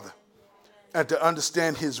the Father and to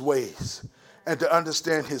understand his ways and to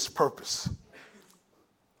understand his purpose.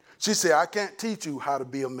 She said, I can't teach you how to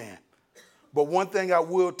be a man. But one thing I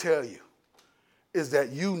will tell you is that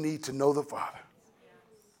you need to know the Father.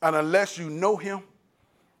 And unless you know him,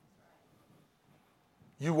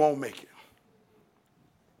 you won't make it.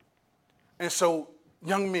 And so,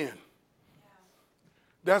 young men,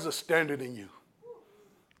 there's a standard in you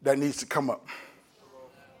that needs to come up.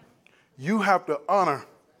 You have to honor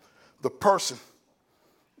the person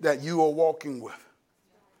that you are walking with.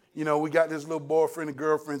 You know, we got this little boyfriend and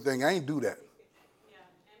girlfriend thing. I ain't do that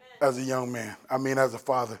as a young man. As a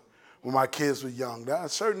father, when my kids were young. At a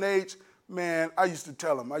certain age, man, I used to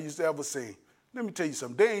tell them, I used to have a saying, let me tell you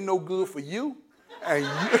something, they ain't no good for you, and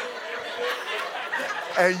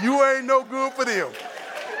you ain't no good for them.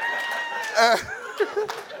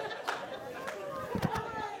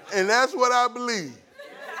 And that's what I believe.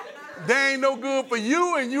 They ain't no good for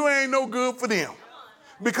you, and you ain't no good for them.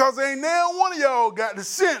 Because ain't now one of y'all got the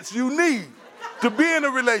sense you need to be in a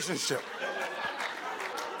relationship.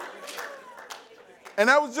 And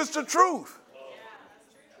that was just the truth.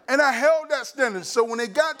 And I held that standard. So when they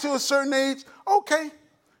got to a certain age, okay,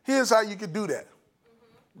 here's how you could do that.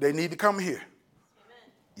 They need to come here.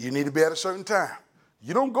 You need to be at a certain time.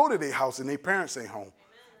 You don't go to their house and their parents ain't home.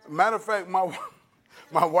 Matter of fact,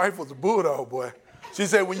 my wife was a bulldog, boy. She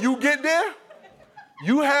said, when you get there,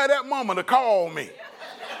 you have that mama to call me.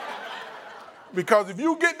 Because if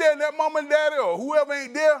you get there and that mama and daddy or whoever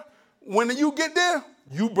ain't there, when you get there,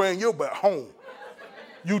 you bring your butt home.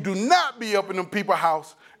 You do not be up in them people's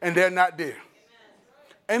house and they're not there.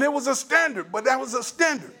 And it was a standard, but that was a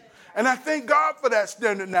standard. And I thank God for that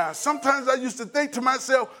standard now. Sometimes I used to think to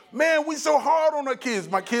myself, man, we so hard on our kids.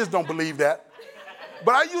 My kids don't believe that.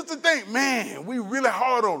 But I used to think, man, we really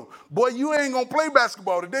hard on them. Boy, you ain't going to play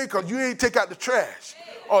basketball today because you ain't take out the trash.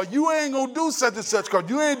 Or you ain't going to do such and such because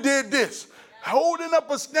you ain't did this. Holding up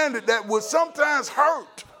a standard that will sometimes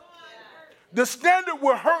hurt. The standard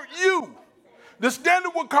will hurt you. The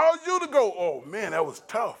standard will cause you to go, oh, man, that was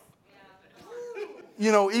tough.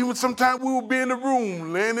 You know, even sometimes we would be in the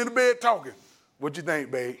room, laying in the bed talking. What you think,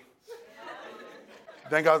 babe?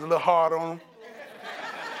 Think I was a little hard on him?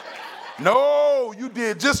 No, you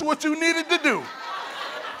did just what you needed to do.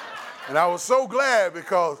 And I was so glad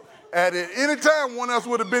because at any time, one else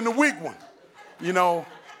would have been the weak one. You know,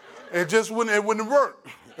 it wouldn't work.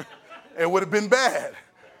 It would have been bad.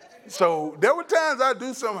 So there were times I'd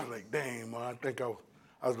do something like, dang, man, I think I was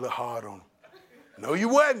a little hard on him. No, you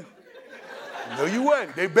wasn't. No, you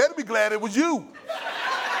wasn't. They better be glad it was you.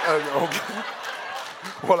 Okay.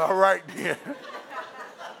 Well, all right then.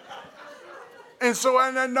 And so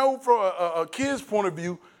I know from a kid's point of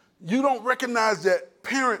view, you don't recognize that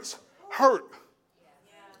parents hurt.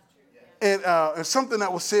 And something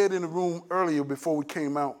that was said in the room earlier before we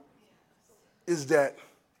came out is that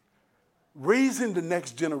raising the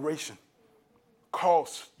next generation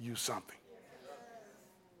costs you something.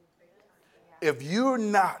 If you're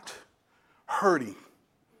not hurting,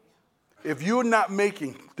 if you're not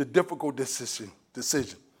making the difficult decision,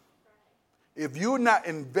 if you're not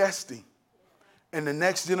investing in the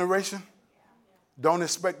next generation, don't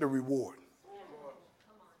expect a reward.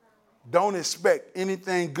 Don't expect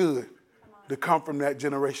anything good to come from that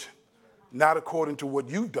generation, not according to what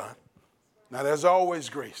you've done. Now, there's always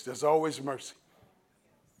grace. There's always mercy.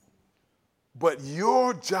 But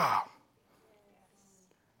your job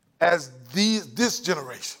as this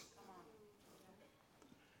generation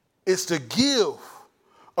is to give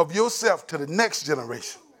of yourself to the next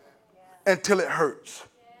generation until it hurts.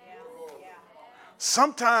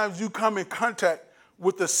 Sometimes you come in contact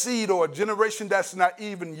with a seed or a generation that's not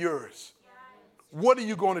even yours. What are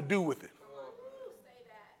you going to do with it?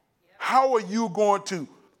 How are you going to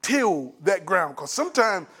till that ground? Because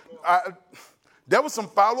sometimes there was some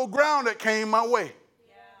fallow ground that came my way.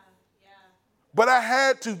 But I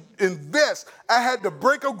had to invest. I had to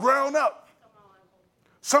break a ground up.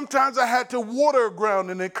 Sometimes I had to water a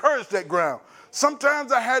ground and encourage that ground.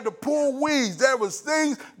 Sometimes I had to pull weeds. There was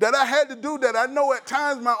things that I had to do that I know at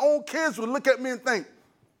times my own kids would look at me and think,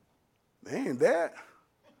 man, Dad,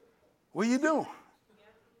 what are you doing?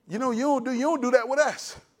 You know, you don't do that with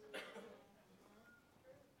us.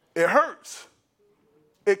 It hurts.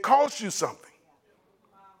 It costs you something.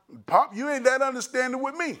 Pop, you ain't that understanding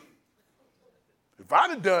with me. If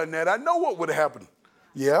I'd have done that, I know what would have happened.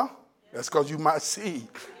 Yeah, that's because you my seed.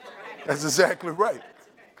 That's exactly right.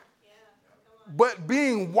 But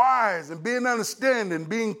being wise and being understanding,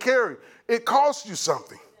 being caring, it costs you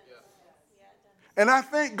something. And I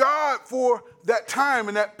thank God for that time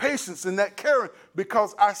and that patience and that caring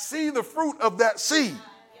because I see the fruit of that seed.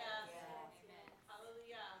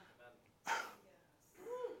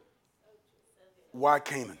 Why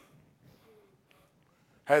Canaan?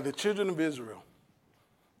 Had the children of Israel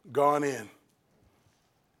gone in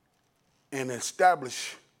and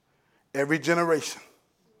established every generation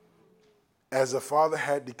as the Father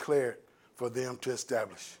had declared for them to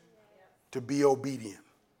establish, to be obedient,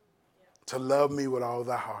 to love me with all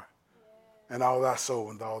thy heart and all thy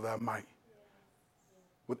soul and all thy might,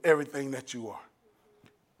 with everything that you are.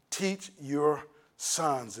 Teach your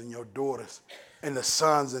sons and your daughters and the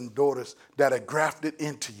sons and daughters that are grafted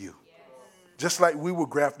into you, just like we were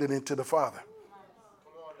grafted into the Father.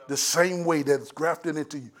 The same way that it's grafted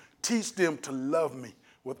into you. Teach them to love me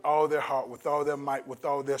with all their heart, with all their might, with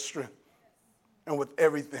all their strength, and with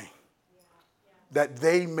everything, that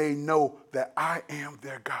they may know that I am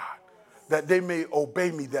their God, that they may obey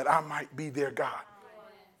me, that I might be their God.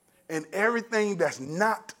 And everything that's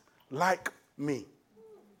not like me,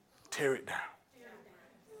 tear it down,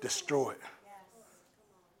 destroy it,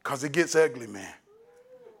 because it gets ugly, man.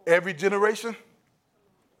 Every generation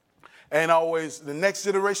ain't always, the next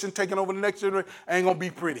generation taking over the next generation ain't going to be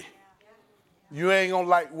pretty. You ain't going to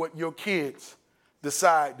like what your kids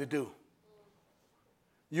decide to do.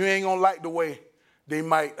 You ain't going to like the way they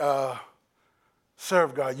might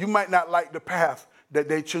serve God. You might not like the path that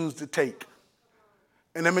they choose to take.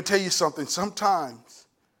 And let me tell you something. Sometimes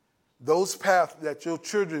those paths that your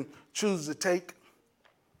children choose to take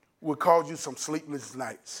will cause you some sleepless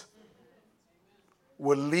nights,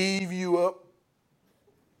 will leave you up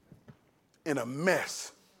in a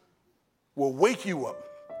mess, will wake you up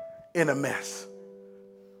in a mess,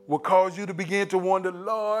 will cause you to begin to wonder,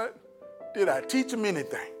 Lord, did I teach them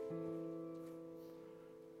anything?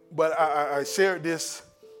 But I shared this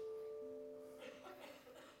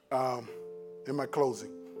in my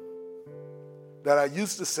closing, that I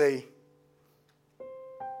used to say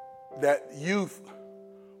that youth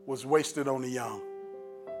was wasted on the young.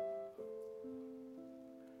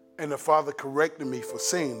 And the Father corrected me for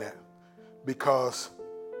saying that because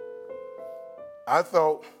I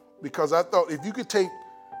thought if you could take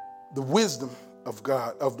the wisdom of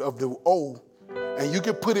God, of the old, and you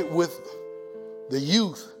could put it with the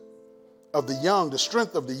youth of the young, the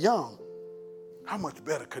strength of the young, how much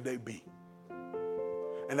better could they be?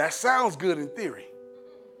 And that sounds good in theory.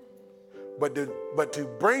 But to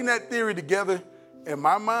bring that theory together in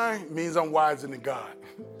my mind means I'm wiser than God.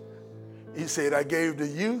 He said, I called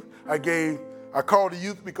the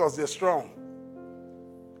youth because they're strong.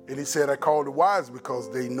 And he said, I called the wise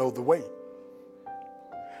because they know the way.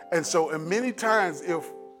 And so, and many times,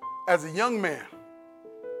 as a young man,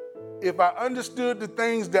 if I understood the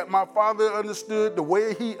things that my father understood, the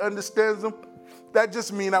way he understands them, that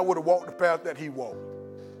just means I would have walked the path that he walked.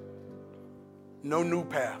 No new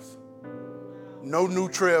paths. No new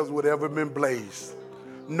trails would have ever been blazed.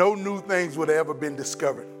 No new things would have ever been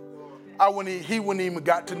discovered. He wouldn't even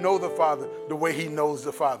got to know the Father the way he knows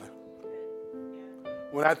the Father.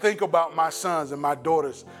 When I think about my sons and my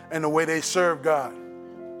daughters and the way they serve God,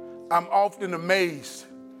 I'm often amazed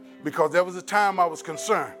because there was a time I was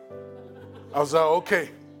concerned. I was like, okay,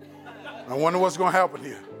 I wonder what's going to happen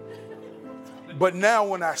here. But now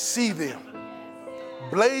when I see them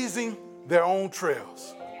blazing their own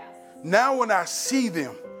trails, now when I see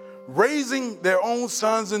them raising their own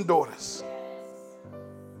sons and daughters,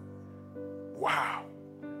 wow.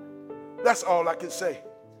 That's all I can say.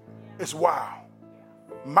 It's wow.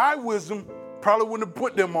 My wisdom probably wouldn't have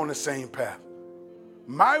put them on the same path.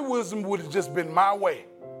 My wisdom would have just been my way.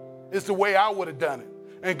 It's the way I would have done it.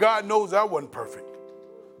 And God knows I wasn't perfect.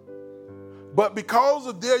 But because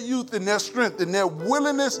of their youth and their strength and their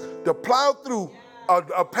willingness to plow through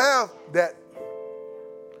a path that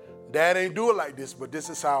Dad ain't do it like this, but this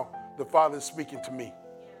is how the Father is speaking to me.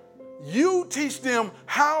 You teach them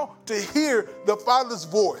how to hear the Father's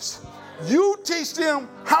voice. You teach them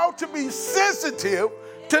how to be sensitive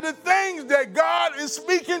to the things that God is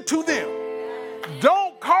speaking to them.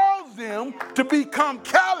 Don't cause them to become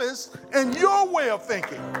callous in your way of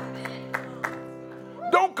thinking.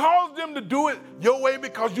 Don't cause them to do it your way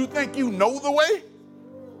because you think you know the way.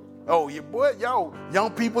 Oh, yeah, boy, y'all,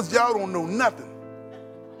 young people, y'all don't know nothing.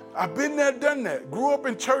 I've been there, done that. Grew up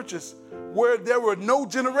in churches where there were no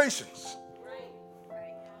generations.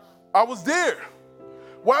 I was there.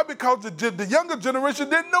 Why? Because the younger generation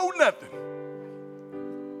didn't know nothing.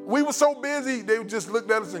 We were so busy, they just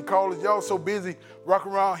looked at us and called us, y'all so busy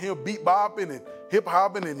rocking around here, beat bopping and hip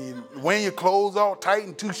hopping and wearing your clothes all tight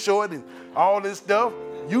and too short and all this stuff.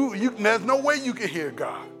 There's no way you can hear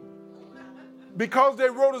God. Because they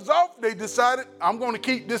wrote us off, they decided, I'm going to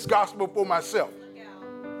keep this gospel for myself.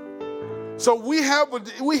 So we have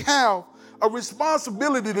a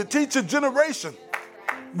responsibility to teach a generation,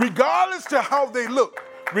 regardless to how they look,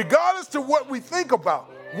 regardless to what we think about.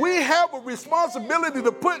 We have a responsibility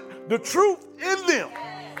to put the truth in them.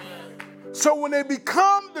 So when they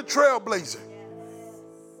become the trailblazer,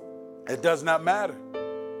 it does not matter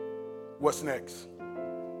what's next.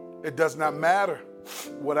 It does not matter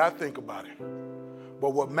what I think about it.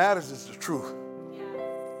 But what matters is the truth.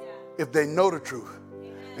 If they know the truth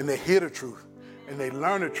and they hear the truth and they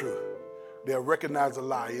learn the truth, they'll recognize a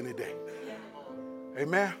lie any day.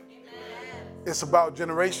 Amen? It's about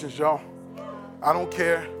generations, y'all. I don't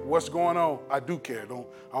care what's going on. I do care. I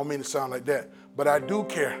don't mean to sound like that. But I do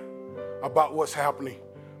care about what's happening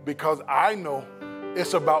because I know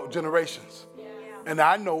it's about generations. And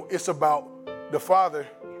I know it's about the Father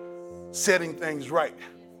setting things right.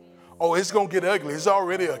 Oh, it's going to get ugly. It's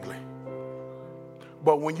already ugly.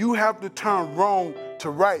 But when you have to turn wrong to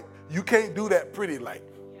right, you can't do that pretty like.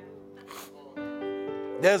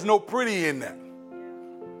 There's no pretty in that.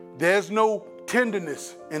 There's no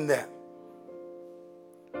tenderness in that.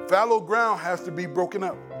 Fallow ground has to be broken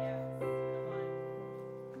up.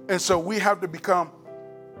 And so we have to become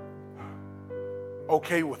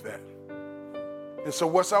okay with that. And so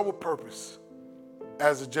what's our purpose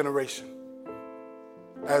as a generation?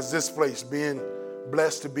 As this place being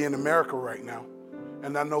blessed to be in America right now.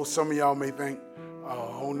 And I know some of y'all may think,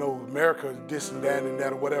 oh no, America is this and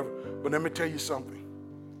that or whatever. But let me tell you something.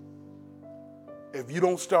 If you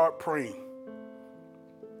don't start praying,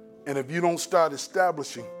 and if you don't start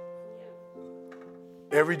establishing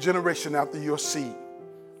every generation after your seed,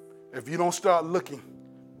 if you don't start looking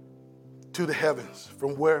to the heavens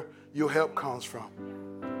from where your help comes from,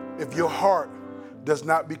 if your heart does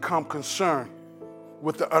not become concerned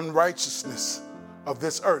with the unrighteousness of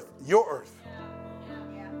this earth, your earth,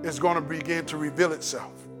 it's going to begin to reveal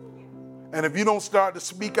itself. And if you don't start to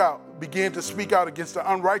speak out, begin to speak out against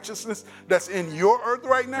the unrighteousness that's in your earth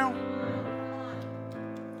right now.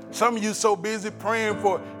 Some of you so busy praying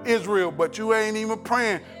for Israel, but you ain't even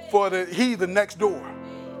praying for the heathen next door,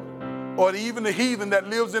 or even the heathen that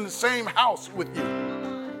lives in the same house with you.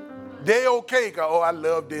 They okay, oh, I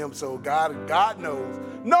love them, so God knows.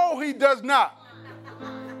 No, he does not.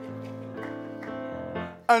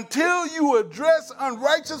 Until you address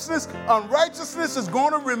unrighteousness, unrighteousness is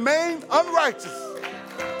going to remain unrighteous.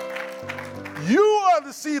 You are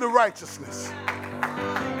the seed of righteousness.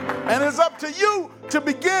 And it's up to you to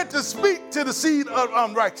begin to speak to the seed of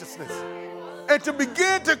unrighteousness and to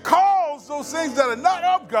begin to cause those things that are not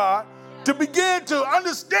of God to begin to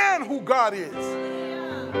understand who God is.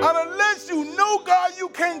 And unless you know God, you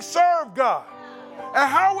can't serve God. And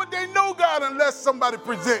how would they know God unless somebody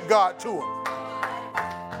present God to them?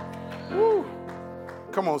 Woo.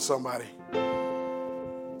 Come on, somebody.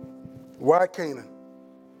 Why Canaan?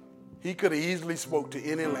 He could have easily spoke to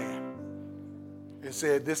any land and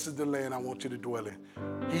said, this is the land I want you to dwell in.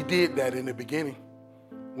 He did that in the beginning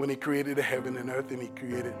when he created the heaven and earth, and he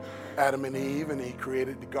created Adam and Eve, and he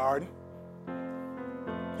created the garden.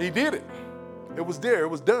 He did it. It was there. It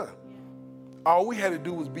was done. All we had to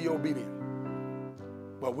do was be obedient.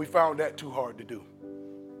 But we found that too hard to do.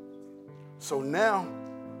 So now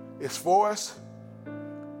it's for us.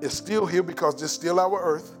 It's still here because it's still our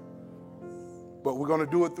earth. But we're going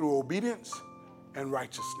to do it through obedience and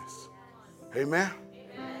righteousness. Amen?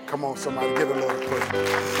 Come on, somebody, give a little praise.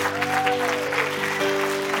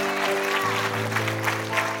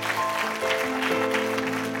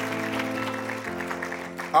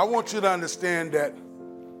 I want you to understand that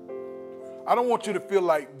I don't want you to feel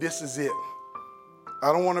like this is it.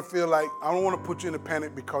 I don't want to put you in a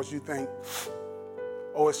panic because you think,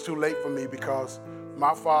 oh, it's too late for me because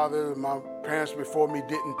my father and my parents before me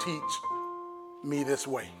didn't teach me this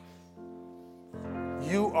way.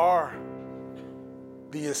 You are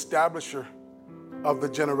the establisher of the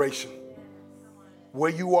generation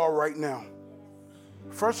where you are right now.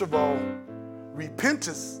 First of all,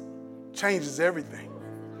 repentance changes everything.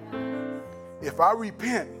 If I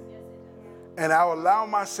repent and I allow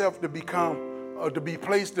myself to to be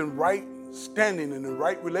placed in right standing in the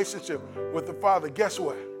right relationship with the Father, guess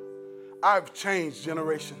what? I've changed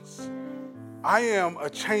generations. I am a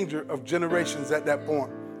changer of generations at that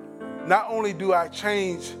point. Not only do I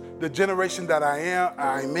change the generation that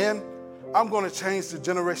I'm in, I'm going to change the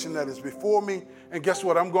generation that is before me. And guess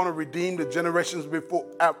what? I'm going to redeem the generations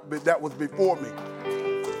that was before me.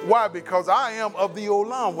 Why? Because I am of the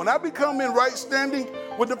Olam. When I become in right standing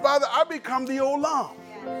with the Father, I become the Olam.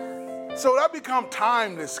 So I become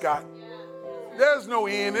timeless, Scott. There's no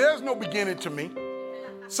end. There's no beginning to me.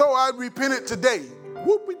 So I repented today.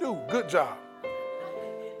 Whoop-we-do. Good job.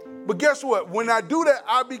 But guess what? When I do that,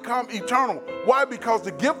 I become eternal. Why? Because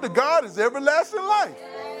the gift of God is everlasting life.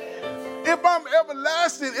 If I'm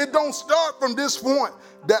everlasting, it don't start from this point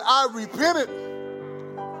that I repented,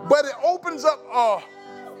 but it opens up,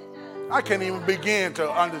 I can't even begin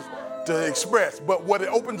to express, but what it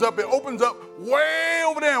opens up way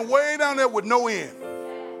over there and way down there with no end.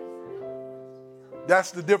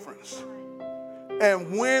 That's the difference.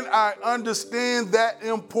 And when I understand that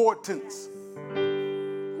importance,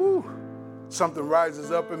 something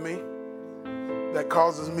rises up in me that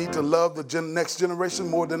causes me to love the next generation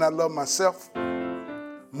more than I love myself,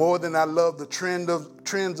 more than I love the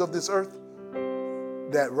trends of this earth.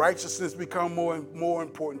 That righteousness become more and more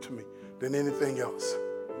important to me than anything else.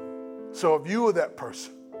 So if you are that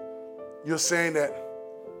person, you're saying that,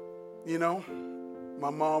 my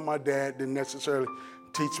mom, my dad didn't necessarily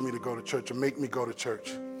teach me to go to church or make me go to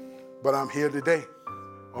church, but I'm here today.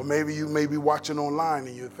 Or maybe you may be watching online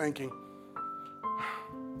and you're thinking,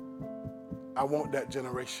 I want that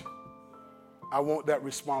generation. I want that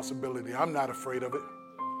responsibility. I'm not afraid of it.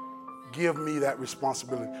 Give me that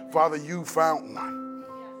responsibility. Father, you found one.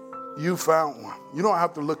 You found one. You don't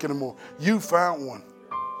have to look anymore. You found one.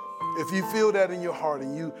 If you feel that in your heart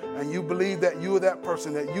and you believe that you are that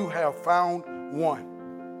person, that you have found one,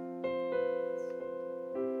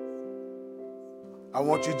 I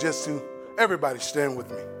want you just to, everybody stand with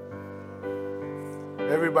me.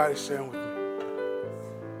 Everybody stand with me.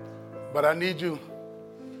 But I need you,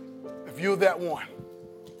 if you're that one,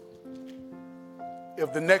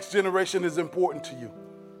 if the next generation is important to you,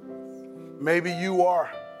 maybe you are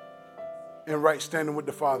in right standing with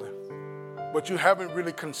the Father, but you haven't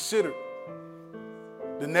really considered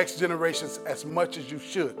the next generations as much as you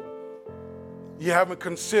should. You haven't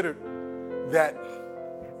considered that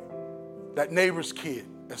neighbor's kid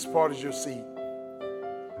as part of your seed.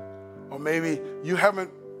 Or maybe you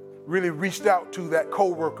haven't really reached out to that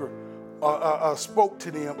coworker or spoke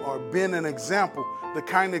to them or been an example, the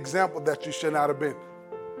kind of example that you should not have been.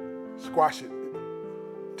 Squash it.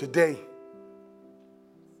 Today,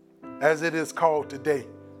 as it is called today,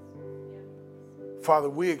 Father,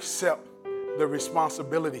 we accept the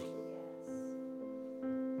responsibility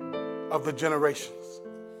of the generations.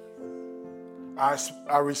 I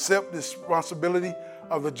accept the responsibility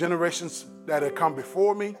of the generations that have come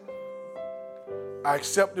before me. I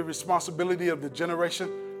accept the responsibility of the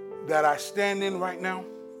generation that I stand in right now.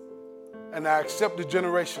 And I accept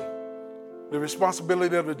the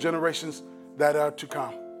responsibility of the generations that are to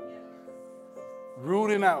come.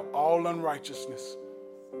 Rooting out all unrighteousness.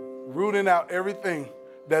 Rooting out everything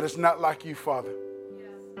that is not like you, Father.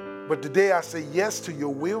 But today I say yes to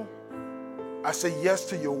your will. I say yes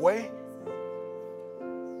to your way.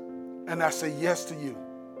 And I say yes to you.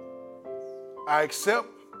 I accept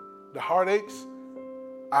the heartaches.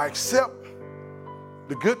 I accept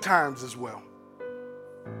the good times as well.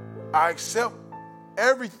 I accept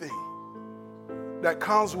everything that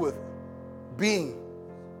comes with being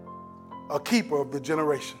a keeper of the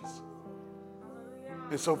generations.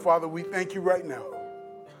 And so, Father, we thank you right now.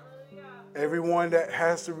 Everyone that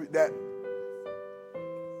that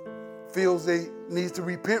feels they needs to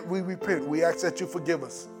repent, we repent. We ask that you forgive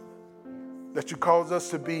us, that you cause us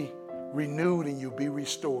to be renewed in you, be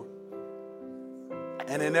restored.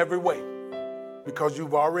 And in every way, because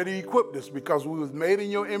you've already equipped us, because we was made in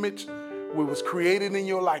your image, we was created in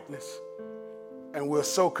your likeness, and we're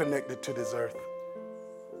so connected to this earth.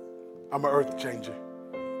 I'm an earth changer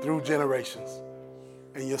through generations.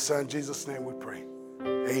 In your son Jesus' name we pray.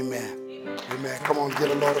 Amen. Amen. Come on, get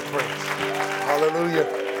a Lord of praise. Hallelujah.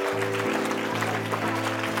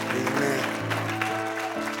 Amen.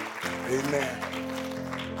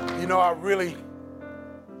 Amen. You know, I really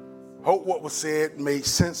hope what was said made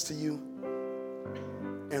sense to you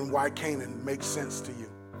and why Canaan makes sense to you.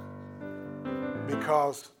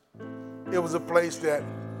 Because it was a place that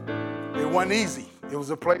it wasn't easy. It was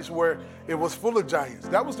a place where it was full of giants.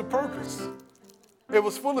 That was the purpose. It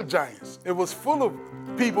was full of giants. It was full of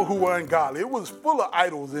people who were ungodly. It was full of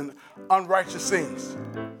idols and unrighteous things.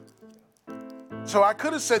 So I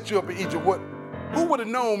could have set you up in Egypt. Who would have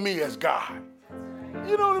known me as God?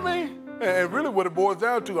 You know what I mean? And really what it boils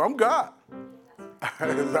down to, I'm God.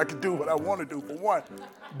 I can do what I want to do for one.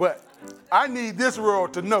 But I need this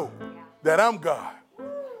world to know that I'm God.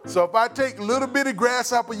 So if I take a little bitty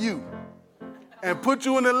grasshopper you and put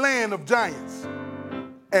you in the land of giants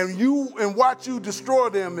and watch you destroy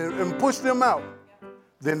them and push them out,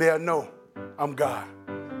 then they'll know I'm God.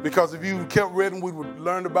 Because if you kept reading, we would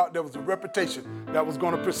learn about there was a reputation that was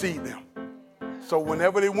going to precede them. So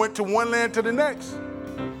whenever they went to one land to the next,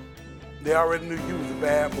 they already knew you was a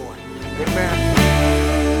bad boy. Amen.